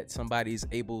level that somebody's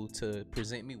able to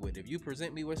present me with. If you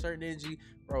present me with certain energy,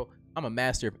 bro, I'm a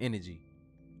master of energy.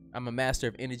 I'm a master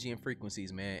of energy and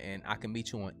frequencies, man, and I can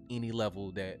meet you on any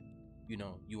level that, you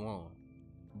know, you on.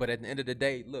 But at the end of the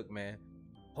day, look, man,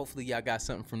 hopefully y'all got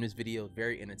something from this video.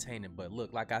 Very entertaining. But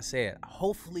look, like I said,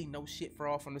 hopefully no shit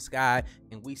fall from the sky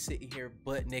and we sitting here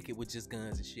butt naked with just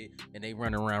guns and shit and they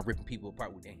running around ripping people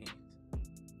apart with their hands.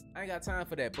 I ain't got time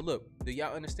for that. But look, do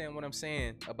y'all understand what I'm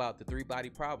saying about the 3-body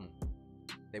problem?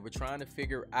 They were trying to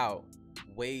figure out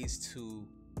ways to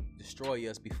destroy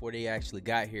us before they actually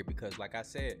got here, because like I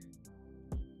said,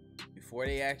 before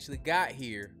they actually got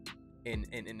here, and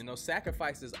those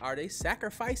sacrifices, are they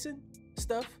sacrificing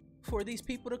stuff for these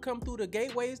people to come through the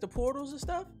gateways, the portals and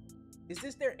stuff? Is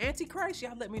this their antichrist?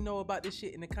 Y'all let me know about this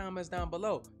shit in the comments down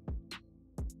below.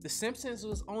 The Simpsons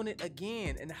was on it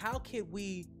again, and how could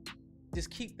we just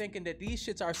keep thinking that these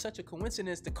shits are such a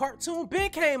coincidence? The cartoon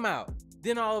been came out,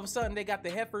 then all of a sudden they got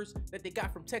the heifers that they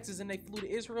got from Texas and they flew to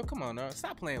Israel. Come on now,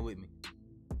 stop playing with me.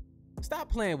 Stop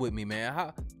playing with me,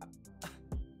 man.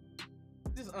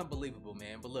 This is unbelievable,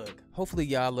 man. But look, hopefully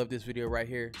y'all love this video right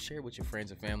here. Share it with your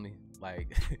friends and family.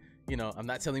 Like, you know, I'm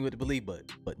not telling you what to believe, but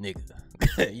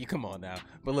nigga, you come on now.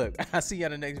 But look, I'll see you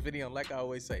on the next video. And like I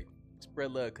always say,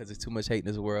 spread love, because there's too much hate in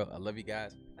this world. I love you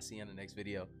guys. I'll see you on the next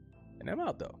video. And I'm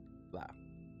out though. Bye.